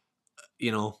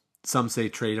 Some say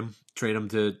trade them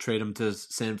to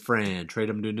San Fran, trade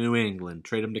them to New England,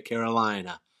 trade them to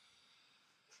Carolina.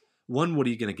 One, what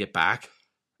are you going to get back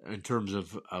in terms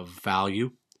of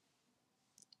value?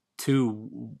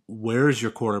 Two, where is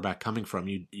your quarterback coming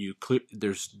from?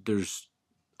 There's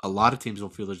a lot of teams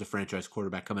don't feel there's a franchise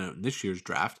quarterback coming out in this year's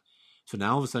draft. So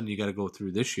now all of a sudden you got to go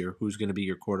through this year. Who's going to be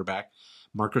your quarterback?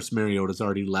 Marcus Mariota's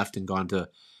already left and gone to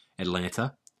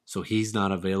Atlanta, so he's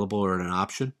not available or an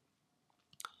option.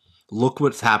 Look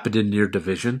what's happened in your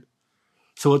division.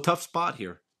 So a tough spot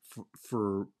here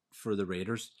for the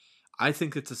Raiders. I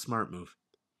think it's a smart move.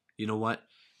 You know what?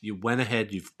 You went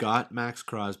ahead. You've got Max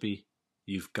Crosby.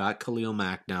 You've got Khalil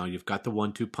Mack now. You've got the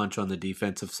 1-2 punch on the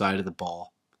defensive side of the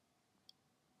ball.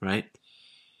 Right?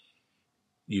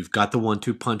 You've got the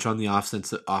 1-2 punch on the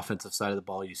offensive side of the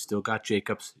ball. You still got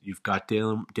Jacobs. You've got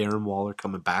Darren Waller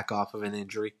coming back off of an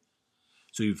injury.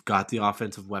 So you've got the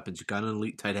offensive weapons. You've got an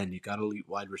elite tight end. You've got an elite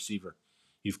wide receiver.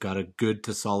 You've got a good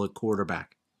to solid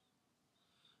quarterback.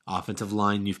 Offensive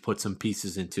line, you've put some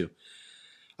pieces into.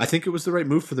 I think it was the right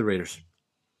move for the Raiders.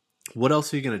 What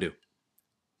else are you going to do?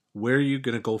 Where are you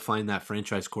going to go find that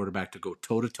franchise quarterback to go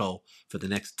toe-to-toe for the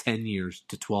next 10 years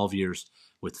to 12 years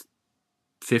with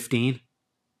 15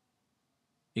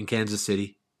 in Kansas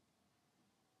City,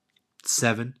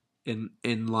 7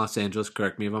 in Los Angeles?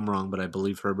 Correct me if I'm wrong, but I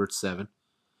believe Herbert's 7,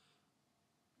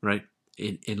 right,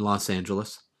 in Los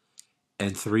Angeles,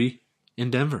 and 3 in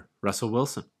Denver, Russell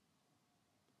Wilson.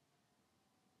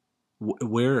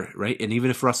 Where, right? And even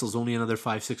if Russell's only another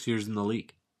 5-6 years in the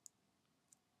league.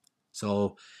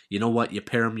 So, you know what? You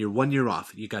pair them, you're 1 year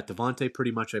off. You got Devontae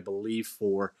pretty much, I believe,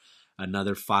 for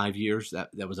another 5 years.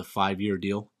 That was a 5-year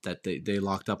deal that they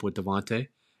locked up with Devontae.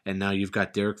 And now you've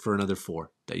got Derek for another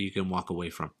 4 that you can walk away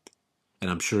from. And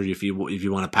I'm sure if you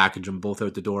want to package them both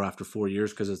out the door after 4 years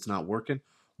because it's not working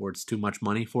or it's too much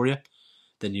money for you,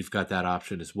 then you've got that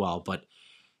option as well. But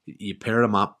you pair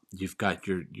them up. You've got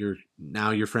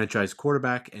your franchise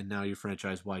quarterback and now your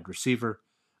franchise wide receiver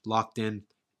locked in.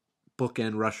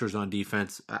 Bookend rushers on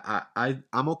defense.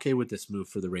 I'm okay with this move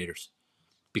for the Raiders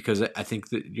because I think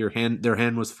that their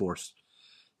hand was forced.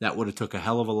 That would have took a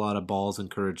hell of a lot of balls and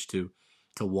courage to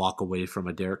walk away from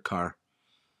a Derek Carr,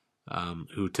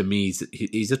 who to me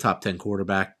he's a top 10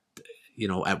 quarterback.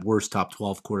 At worst top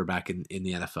 12 quarterback in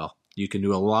the NFL. You can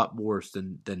do a lot worse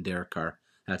than Derek Carr.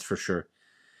 That's for sure.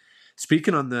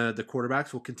 Speaking on the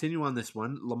quarterbacks, we'll continue on this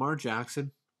one. Lamar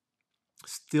Jackson,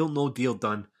 still no deal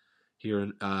done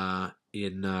here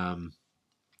in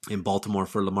Baltimore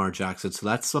for Lamar Jackson. So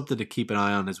that's something to keep an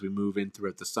eye on as we move in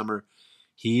throughout the summer.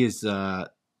 He is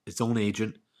his own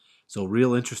agent, so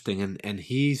real interesting. And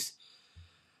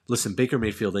listen, Baker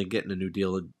Mayfield ain't getting a new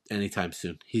deal anytime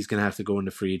soon. He's going to have to go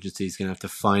into free agency. He's going to have to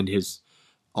find his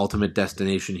ultimate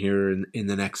destination here in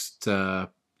the next, I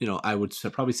would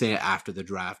probably say after the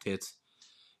draft hits,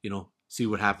 see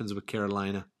what happens with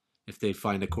Carolina. If they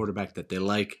find a quarterback that they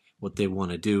like, what they want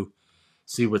to do,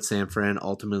 see what San Fran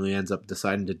ultimately ends up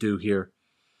deciding to do here.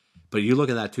 But you look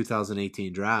at that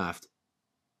 2018 draft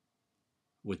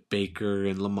with Baker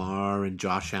and Lamar and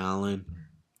Josh Allen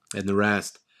and the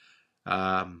rest.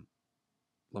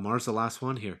 Lamar's the last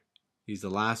one here. He's the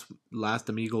last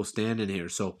amigo standing here.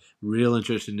 So real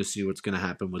interesting to see what's going to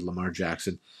happen with Lamar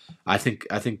Jackson. I think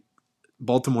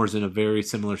Baltimore's in a very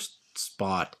similar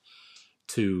spot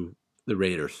to the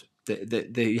Raiders.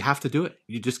 They have to do it.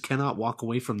 You just cannot walk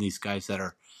away from these guys that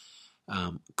are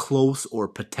close or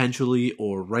potentially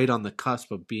or right on the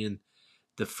cusp of being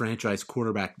the franchise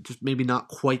quarterback. Just maybe not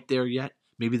quite there yet.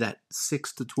 Maybe that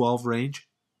 6 to 12 range.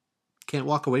 Can't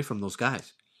walk away from those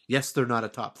guys. Yes, they're not a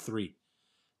top 3.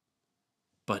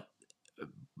 But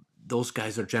those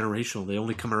guys are generational. They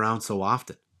only come around so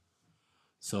often.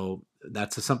 So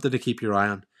that's something to keep your eye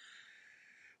on.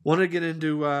 Want to get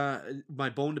into my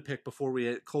bone to pick before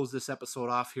we close this episode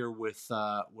off here with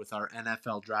our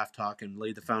NFL draft talk and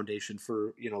lay the foundation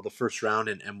for the first round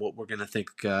and what we're going to think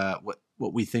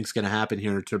what we think is going to happen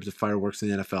here in terms of fireworks in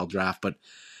the NFL draft. But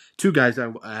 2 guys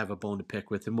I have a bone to pick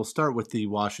with, and we'll start with the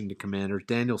Washington Commanders.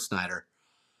 Daniel Snyder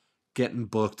getting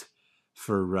booked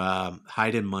for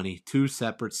hiding money, 2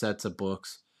 separate sets of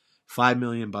books, $5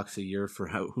 million a year for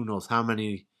who knows how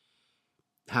many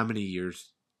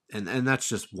years, and that's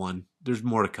just one. There's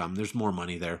more to come. There's more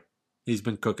money there. He's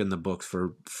been cooking the books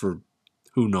for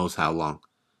who knows how long.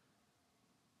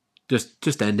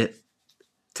 Just end it.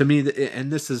 To me,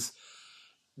 and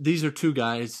these are two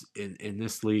guys in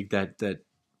this league that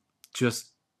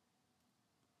just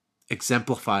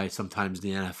exemplify sometimes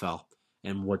the NFL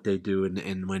and what they do,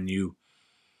 and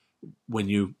when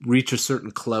you reach a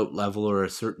certain clout level or a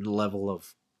certain level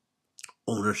of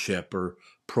ownership or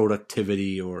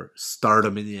productivity or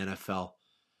stardom in the NFL,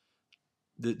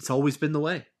 it's always been the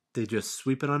way. They just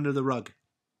sweep it under the rug,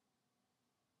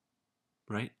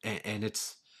 right? And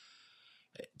it's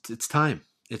time.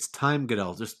 It's time,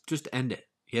 Goodell. Just end it.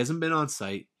 He hasn't been on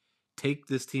site. Take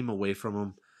this team away from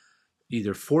him.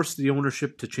 Either force the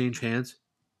ownership to change hands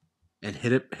and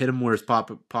hit him where his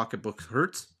pocketbook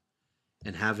hurts,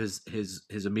 and have his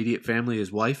immediate family,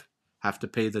 his wife, have to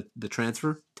pay the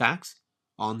transfer tax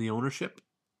on the ownership,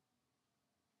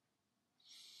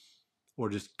 or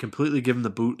just completely give him the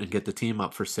boot and get the team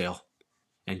up for sale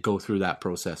and go through that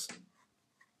process.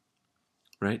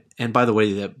 Right? And by the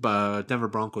way, the Denver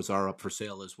Broncos are up for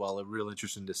sale as well. It's real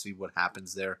interesting to see what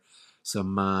happens there.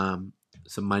 Some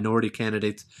minority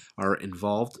candidates are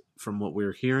involved from what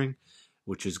we're hearing,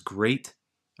 which is great.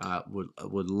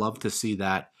 Would love to see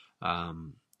that.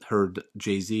 Heard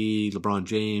Jay-Z, LeBron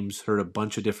James, heard a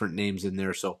bunch of different names in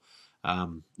there. So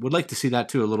would like to see that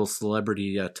too, a little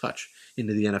celebrity touch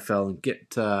into the NFL and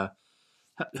get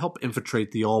help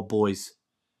infiltrate the all boys,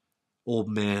 old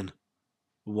man,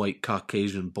 white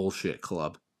Caucasian bullshit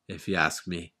club, if you ask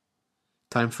me.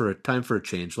 Time for a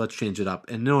change. Let's change it up.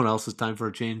 And no one else is time for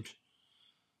a change.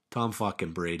 Tom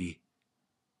fucking Brady.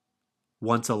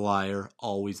 Once a liar,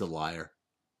 always a liar.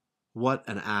 What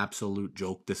an absolute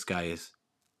joke this guy is.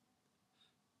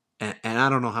 And I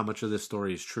don't know how much of this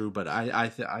story is true, but I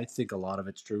think a lot of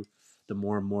it's true. The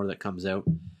more and more that comes out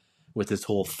with this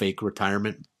whole fake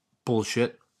retirement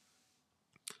bullshit.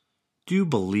 Do you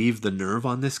believe the nerve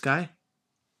on this guy?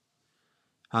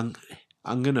 I'm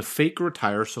gonna fake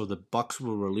retire so the Bucks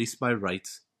will release my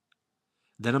rights.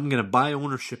 Then I'm gonna buy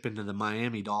ownership into the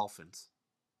Miami Dolphins.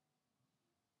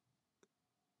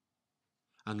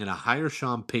 I'm gonna hire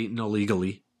Sean Payton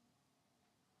illegally.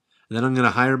 Then I'm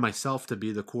gonna hire myself to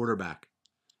be the quarterback,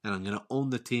 and I'm gonna own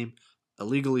the team,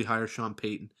 illegally hire Sean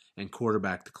Payton and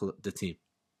quarterback the team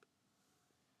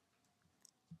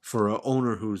for an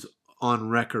owner who's on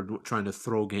record trying to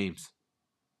throw games.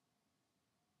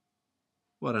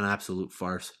 What an absolute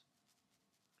farce.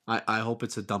 I hope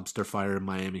it's a dumpster fire in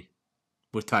Miami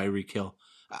with Tyreek Hill.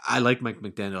 I like Mike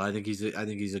McDaniel. I think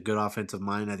he's a good offensive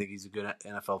mind. I think he's a good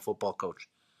NFL football coach.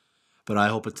 But I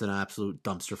hope it's an absolute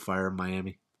dumpster fire in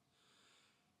Miami.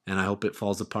 And I hope it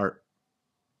falls apart.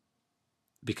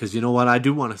 Because you know what? I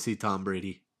do want to see Tom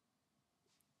Brady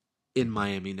in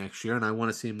Miami next year. And I want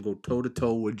to see him go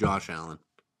toe-to-toe with Josh Allen.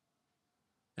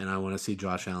 And I want to see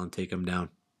Josh Allen take him down.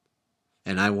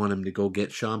 And I want him to go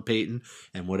get Sean Payton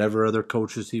and whatever other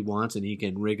coaches he wants, and he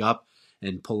can rig up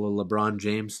and pull a LeBron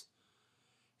James,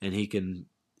 and he can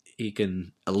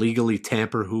illegally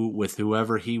tamper with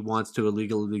whoever he wants to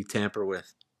illegally tamper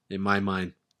with, in my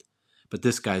mind. But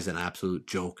this guy's an absolute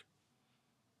joke.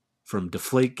 From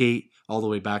Deflategate all the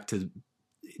way back to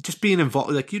just being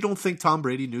involved. Like, you don't think Tom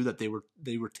Brady knew that they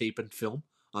were taping film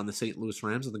on the St. Louis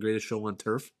Rams on the Greatest Show on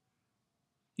Turf?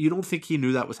 You don't think he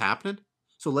knew that was happening?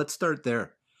 So let's start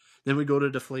there. Then we go to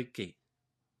Deflategate.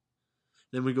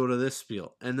 Then we go to this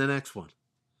spiel. And the next one.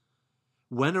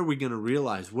 When are we going to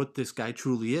realize what this guy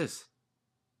truly is?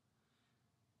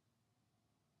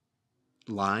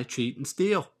 Lie, cheat, and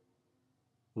steal.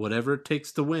 Whatever it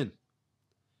takes to win.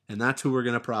 And that's who we're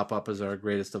going to prop up as our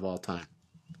greatest of all time.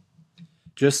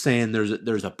 Just saying,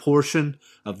 there's a portion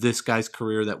of this guy's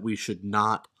career that we should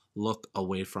not look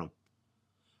away from.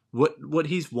 What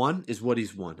he's won is what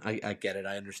he's won. I get it.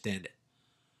 I understand it.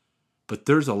 But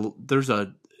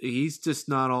he's just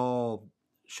not all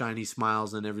shiny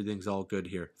smiles and everything's all good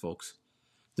here, folks.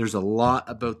 There's a lot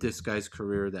about this guy's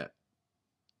career that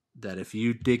if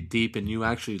you dig deep and you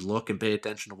actually look and pay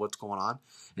attention to what's going on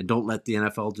and don't let the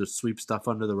NFL just sweep stuff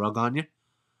under the rug on you,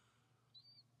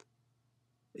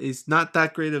 he's not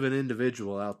that great of an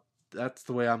individual. That's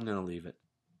the way I'm going to leave it.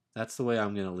 That's the way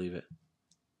I'm going to leave it.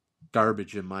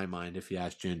 Garbage in my mind, if you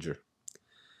ask Ginger.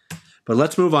 But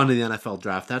let's move on to the NFL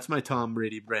draft. That's my Tom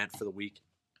Brady rant for the week.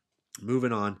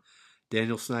 Moving on.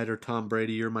 Daniel Snyder, Tom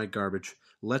Brady, you're my garbage.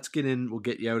 Let's get in. We'll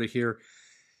get you out of here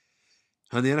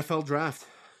on the NFL draft.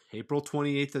 April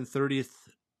 28th and 30th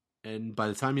and by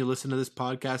the time you listen to this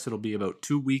podcast, it'll be about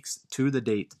 2 weeks to the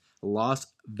date. Las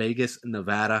Vegas,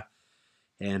 Nevada.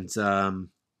 And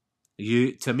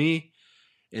to me,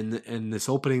 in this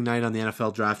opening night on the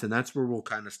NFL draft, and that's where we'll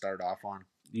kind of start off on.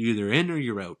 You're either in or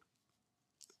you're out.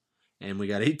 And we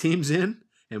got 8 teams in,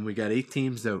 and we got 8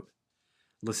 teams out.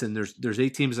 Listen, there's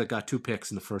 8 teams that got 2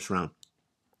 picks in the first round.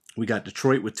 We got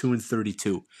Detroit with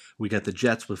 2-32. We got the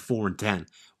Jets with 4-10.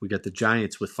 We got the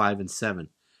Giants with 5-7.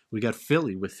 We got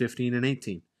Philly with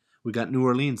 15-18. We got New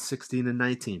Orleans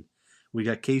 16-19. We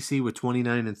got KC with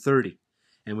 29-30.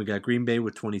 And we got Green Bay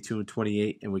with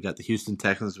 22-28. And we got the Houston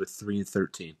Texans with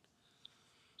 3-13.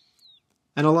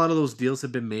 And a lot of those deals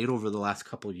have been made over the last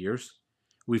couple of years.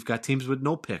 We've got teams with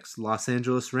no picks. Los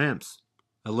Angeles Rams,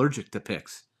 allergic to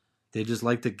picks. They just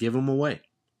like to give them away.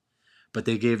 But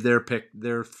they gave their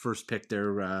first pick,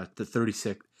 the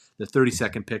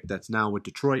 32nd pick that's now with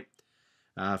Detroit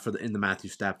in the Matthew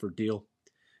Stafford deal.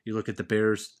 You look at the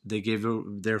Bears; they gave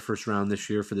their first round this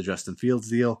year for the Justin Fields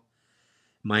deal.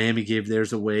 Miami gave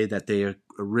theirs away that they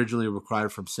originally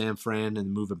required from San Fran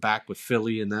and moving back with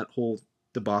Philly and that whole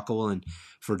debacle, and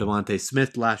for Devontae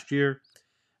Smith last year,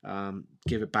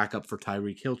 gave it back up for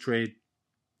Tyreek Hill trade.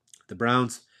 The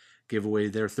Browns gave away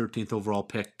their 13th overall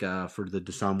pick for the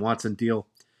Deshaun Watson deal.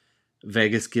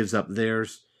 Vegas gives up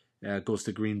theirs, goes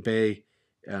to Green Bay,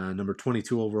 number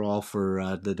 22 overall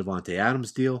for the Devontae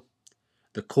Adams deal.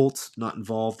 The Colts not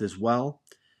involved as well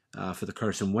for the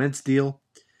Carson Wentz deal.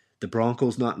 The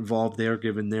Broncos not involved there,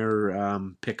 given their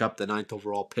pick up the 9th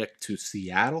overall pick to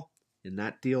Seattle in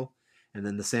that deal. And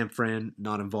then the San Fran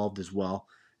not involved as well,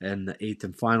 and the 8th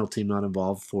and final team not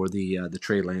involved for the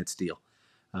Trey Lance deal.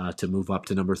 To move up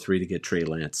to number 3 to get Trey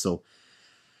Lance. So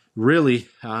really,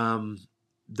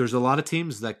 there's a lot of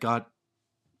teams that got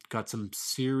some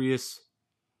serious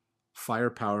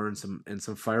firepower and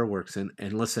some fireworks.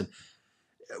 And listen,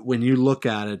 when you look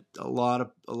at it, a lot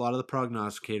of the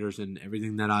prognosticators and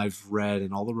everything that I've read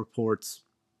and all the reports,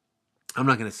 I'm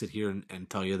not going to sit here and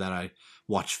tell you that I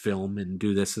watch film and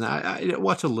do this, and I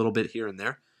watch a little bit here and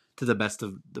there to the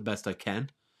best I can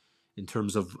in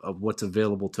terms of what's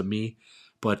available to me.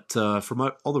 But from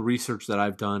all the research that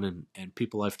I've done and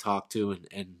people I've talked to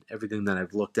and everything that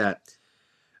I've looked at,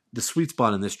 the sweet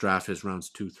spot in this draft is rounds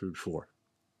 2 through 4.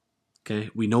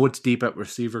 Okay, we know it's deep at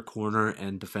receiver, corner,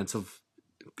 and defensive.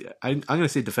 I'm going to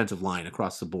say defensive line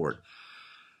across the board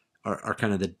are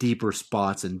kind of the deeper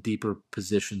spots and deeper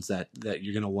positions that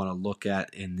you're going to want to look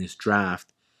at in this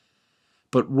draft.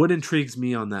 But what intrigues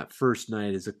me on that first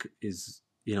night is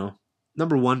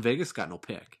number one, Vegas got no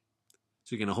pick.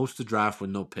 So you're going to host a draft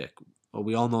with no pick. Well,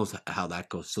 we all know how that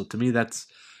goes. So to me, that's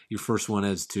your first one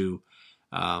as to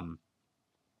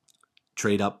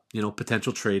trade up,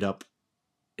 potential trade up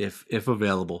if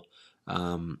available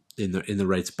in the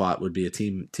right spot would be a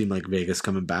team like Vegas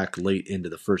coming back late into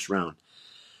the first round.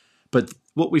 But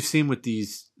what we've seen with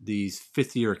these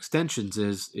 5th-year extensions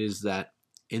is that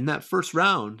in that first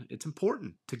round, it's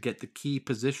important to get the key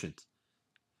positions.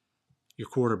 Your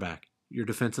quarterback, your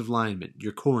defensive linemen,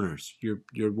 your corners, your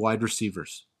wide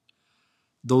receivers.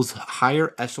 Those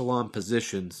higher echelon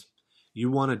positions you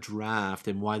want to draft,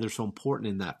 and why they're so important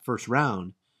in that first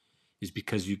round is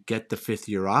because you get the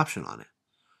 5th-year option on it.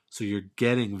 So you're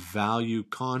getting value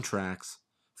contracts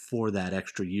for that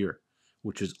extra year,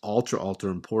 which is ultra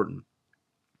important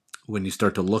when you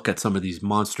start to look at some of these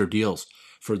monster deals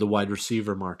for the wide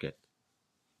receiver market,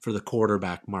 for the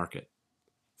quarterback market,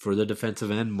 for the defensive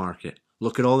end market.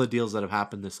 Look at all the deals that have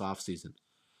happened this offseason.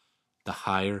 The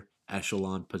higher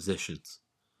echelon positions.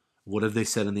 What have they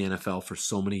said in the NFL for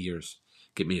so many years?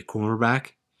 Get me a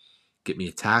cornerback, get me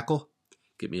a tackle,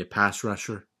 get me a pass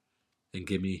rusher, and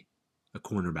give me a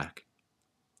cornerback.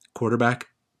 Quarterback,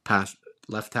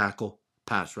 left tackle,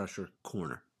 pass rusher,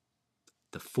 corner.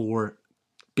 The 4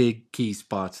 big key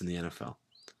spots in the NFL.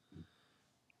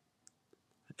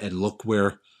 And look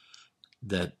where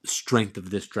the strength of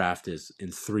this draft is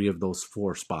in 3 of those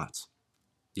 4 spots.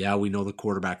 Yeah, we know the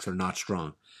quarterbacks are not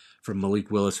strong. From Malik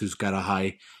Willis, who's got a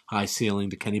high ceiling,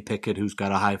 to Kenny Pickett, who's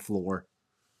got a high floor,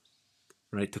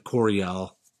 right? To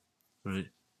Coryell, right?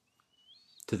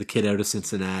 To the kid out of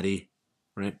Cincinnati,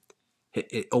 right?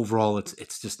 Overall,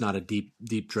 it's just not a deep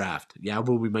draft. Yeah,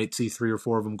 well, we might see 3 or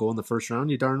 4 of them go in the first round.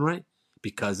 You darn right,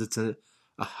 because it's a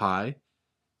high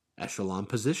echelon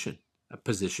position, a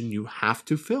position you have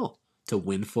to fill to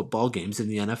win football games in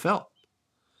the NFL.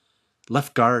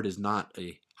 Left guard is not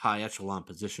a high echelon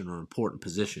position or important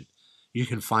position. You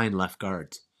can find left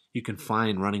guards. You can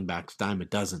find running backs dime a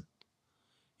dozen.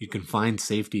 You can find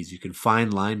safeties. You can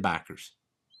find linebackers.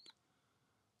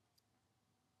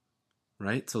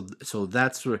 Right? So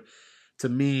that's where, to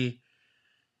me,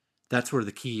 that's where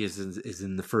the key is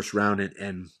in the first round,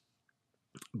 and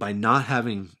by not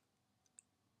having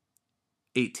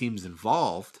 8 teams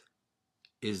involved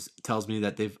tells me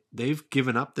that they've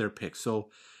given up their picks. So,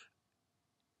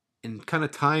 and kind of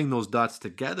tying those dots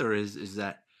together is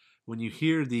that when you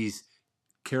hear these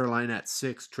Carolina at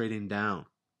 6 trading down,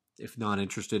 if not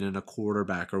interested in a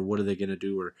quarterback, or what are they going to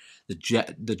do, or the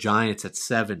Giants at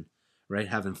 7, right,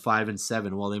 having 5 and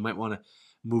 7, well, they might want to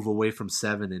move away from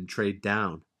 7 and trade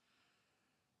down.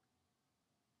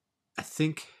 I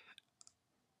think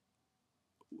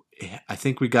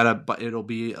we gotta, but it'll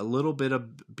be a little bit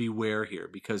of beware here,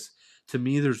 because to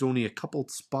me, there's only a couple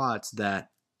spots that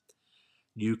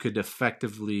you could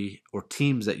effectively, or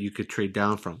teams that you could trade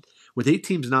down from, with 8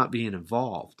 teams not being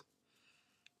involved.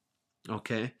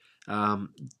 Okay,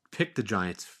 pick the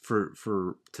Giants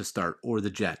for to start, or the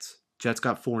Jets. Jets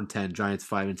got 4 and 10, Giants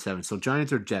 5 and 7. So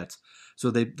Giants or Jets. So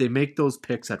they make those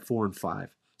picks at 4 and 5.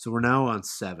 So we're now on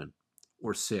 7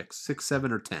 or 6,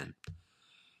 7 or 10.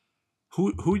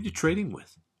 Who are you trading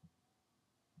with?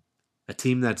 A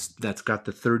team that's got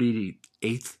the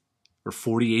 38th or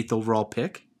 48th overall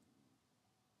pick,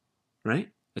 right?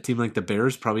 A team like the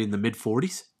Bears, probably in the mid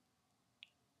 40s.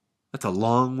 That's a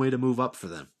long way to move up for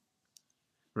them,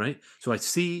 right? So I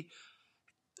see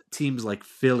teams like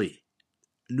Philly,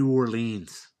 New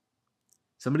Orleans,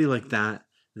 somebody like that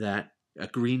a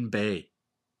Green Bay,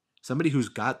 somebody who's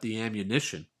got the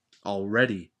ammunition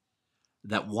already,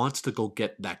 that wants to go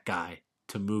get that guy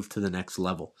to move to the next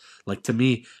level. Like, to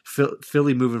me,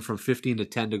 Philly moving from 15 to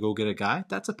 10 to go get a guy,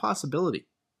 that's a possibility,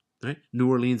 right?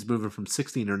 New Orleans moving from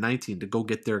 16 or 19 to go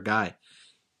get their guy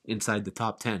inside the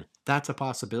top 10, that's a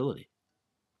possibility.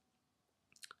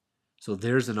 So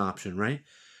there's an option, right?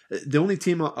 The only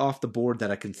team off the board that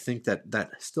I can think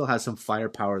that still has some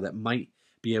firepower that might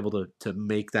be able to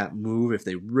make that move if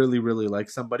they really, really like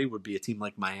somebody would be a team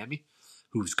like Miami,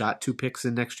 who's got 2 picks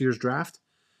in next year's draft.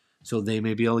 So they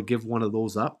may be able to give one of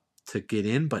those up to get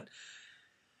in. But,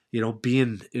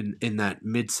 being in that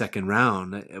mid-second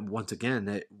round, once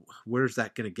again, where's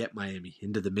that going to get Miami?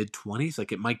 Into the mid-20s?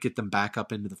 Like, it might get them back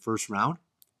up into the first round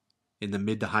in the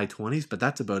mid to high 20s, but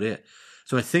that's about it.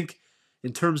 So I think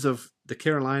in terms of the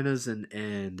Carolinas and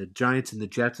the Giants and the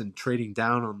Jets and trading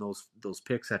down on those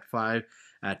picks at 5,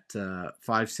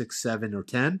 6, 7, or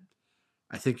 10,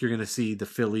 I think you're going to see the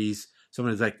Phillies,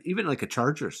 somebody's like, even like a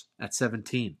Chargers at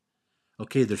 17.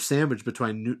 Okay, they're sandwiched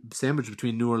between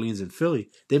New Orleans and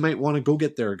Philly. They might want to go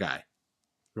get their guy,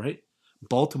 right?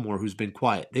 Baltimore, who's been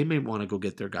quiet, they may want to go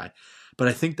get their guy. But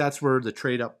I think that's where the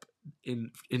trade up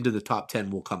into the top 10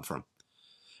 will come from.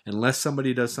 Unless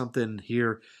somebody does something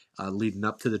here leading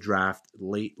up to the draft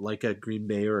late, like a Green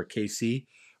Bay or a KC,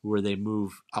 where they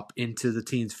move up into the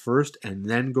teens first and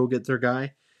then go get their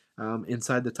guy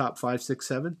inside the top 5, 6,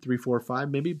 7, 3, 4, 5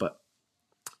 maybe. But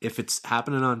if it's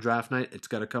happening on draft night, it's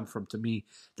got to come from, to me,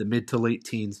 the mid to late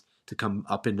teens to come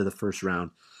up into the first round.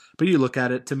 But you look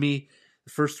at it, to me,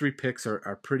 the first 3 picks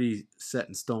are pretty set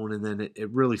in stone, and then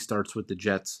it really starts with the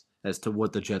Jets as to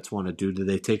what the Jets want to do. Do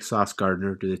they take Sauce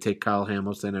Gardner? Do they take Kyle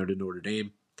Hamilton out of Notre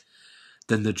Dame?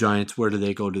 Then the Giants, where do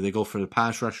they go? Do they go for the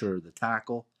pass rusher or the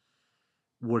tackle?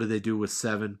 What do they do with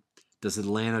 7? Does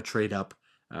Atlanta trade up?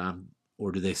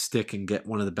 Or do they stick and get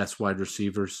one of the best wide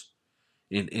receivers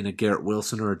in a Garrett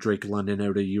Wilson or a Drake London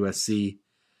out of USC?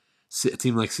 A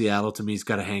team like Seattle, to me, has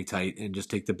got to hang tight and just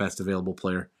take the best available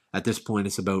player. At this point,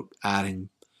 it's about adding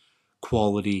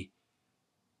quality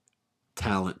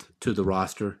talent to the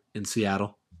roster in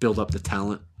Seattle. Build up the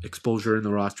talent. Exposure in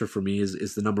the roster, for me,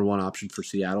 is the number one option for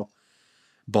Seattle.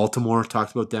 Baltimore,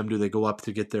 talked about them. Do they go up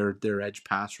to get their edge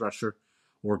pass rusher,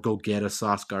 or go get a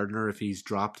Sauce Gardner if he's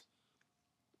dropped,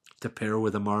 to pair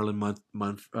with a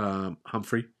Marlon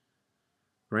Humphrey?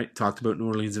 Right, talked about New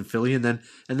Orleans and Philly, and then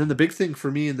the big thing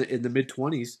for me in the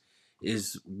mid-20s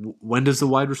is, when does the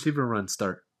wide receiver run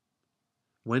start?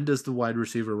 When does the wide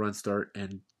receiver run start,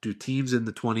 and do teams in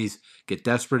the 20s get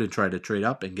desperate and try to trade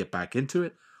up and get back into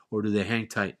it, or do they hang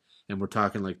tight? And we're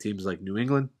talking like teams like New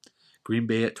England, Green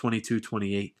Bay at 22,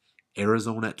 28,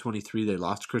 Arizona at 23. They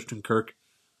lost Christian Kirk,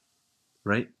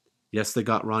 right? Yes, they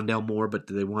got Rondale Moore, but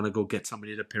do they want to go get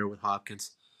somebody to pair with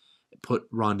Hopkins? Put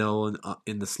Rondale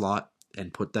in the slot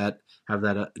and have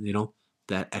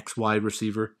that X wide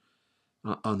receiver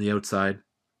on the outside.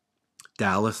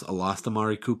 Dallas, I lost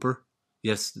Amari Cooper.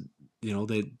 Yes,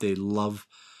 they love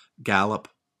Gallup,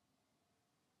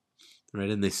 right?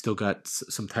 And they still got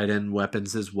some tight end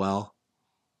weapons as well.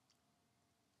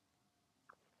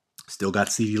 Still got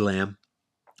CeeDee Lamb,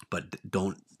 but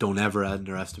don't ever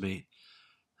underestimate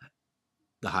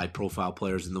the high-profile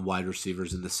players and the wide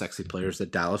receivers and the sexy players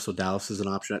at Dallas. So Dallas is an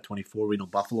option at 24. We know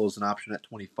Buffalo is an option at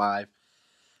 25.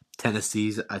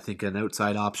 Tennessee's, I think, an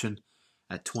outside option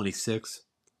at 26.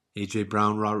 A.J.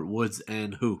 Brown, Robert Woods,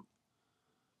 and who?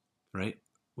 Right?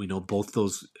 We know both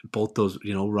those,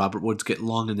 Robert Woods get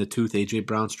long in the tooth. A.J.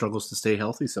 Brown struggles to stay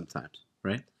healthy sometimes,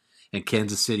 right? And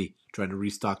Kansas City trying to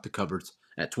restock the cupboards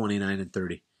at 29 and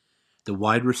 30. The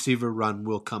wide receiver run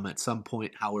will come at some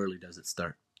point. How early does it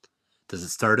start? Does it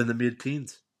start in the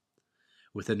mid-teens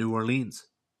with a New Orleans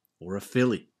or a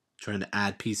Philly trying to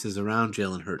add pieces around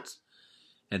Jalen Hurts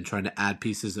and trying to add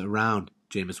pieces around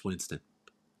Jameis Winston?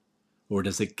 Or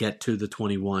does it get to the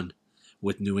 21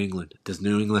 with New England? Does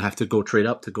New England have to go trade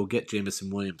up to go get Jameson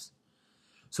Williams?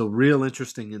 So real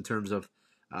interesting in terms of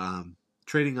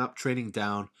trading up, trading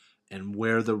down, and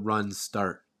where the runs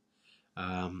start.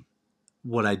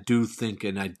 What I do think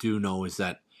and I do know is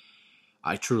that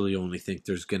I truly only think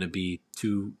there's going to be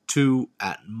two,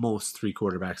 at most 3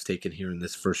 quarterbacks taken here in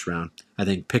this first round. I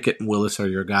think Pickett and Willis are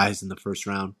your guys in the first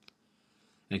round,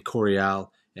 and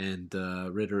Coryell and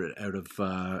Ritter out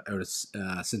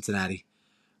of Cincinnati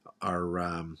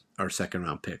are second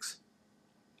round picks.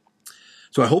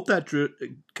 So I hope that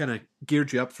kind of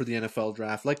geared you up for the NFL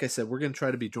draft. Like I said, we're going to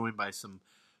try to be joined by some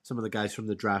of the guys from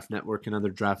the Draft Network and other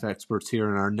draft experts here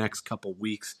in our next couple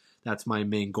weeks. That's my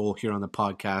main goal here on the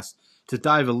podcast, to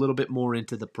dive a little bit more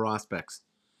into the prospects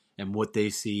and what they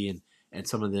see and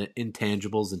some of the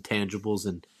intangibles and tangibles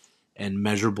and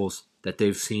measurables that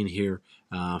they've seen here,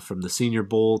 from the Senior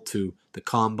Bowl to the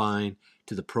Combine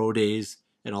to the Pro Days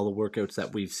and all the workouts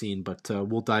that we've seen. But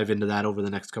we'll dive into that over the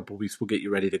next couple of weeks. We'll get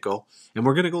you ready to go. And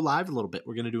we're going to go live a little bit.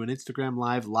 We're going to do an Instagram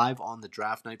live on the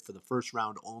draft night for the first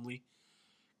round only,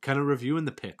 kind of reviewing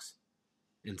the picks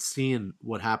and seeing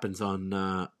what happens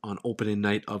on opening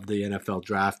night of the NFL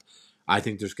draft. I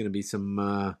think there's going to be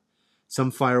some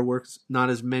fireworks, not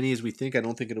as many as we think. I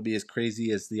don't think it'll be as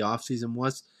crazy as the offseason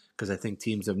was, because I think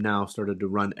teams have now started to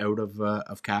run out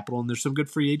of capital, and there's some good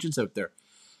free agents out there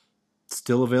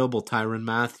still available. Tyrann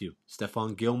Mathieu,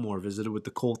 Stephon Gilmore visited with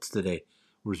the Colts today.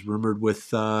 Was rumored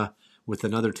with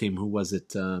another team. Who was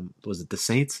it? Was it the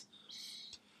Saints?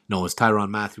 No, it was Tyrann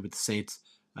Mathieu with the Saints.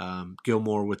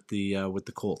 Gilmore with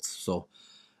the Colts. So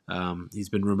he's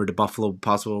been rumored to Buffalo,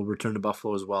 possible return to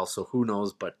Buffalo as well. So who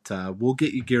knows? But we'll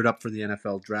get you geared up for the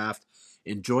NFL draft.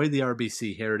 Enjoy the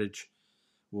RBC Heritage.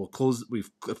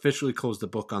 We've officially closed the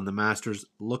book on the Masters.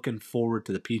 Looking forward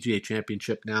to the PGA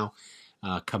Championship now,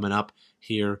 coming up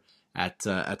here at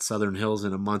Southern Hills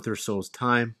in a month or so's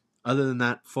time. Other than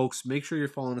that, folks, make sure you're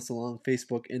following us along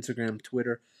Facebook, Instagram,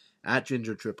 Twitter,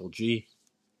 @GingerTripleG.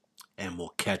 And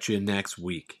we'll catch you next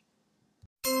week.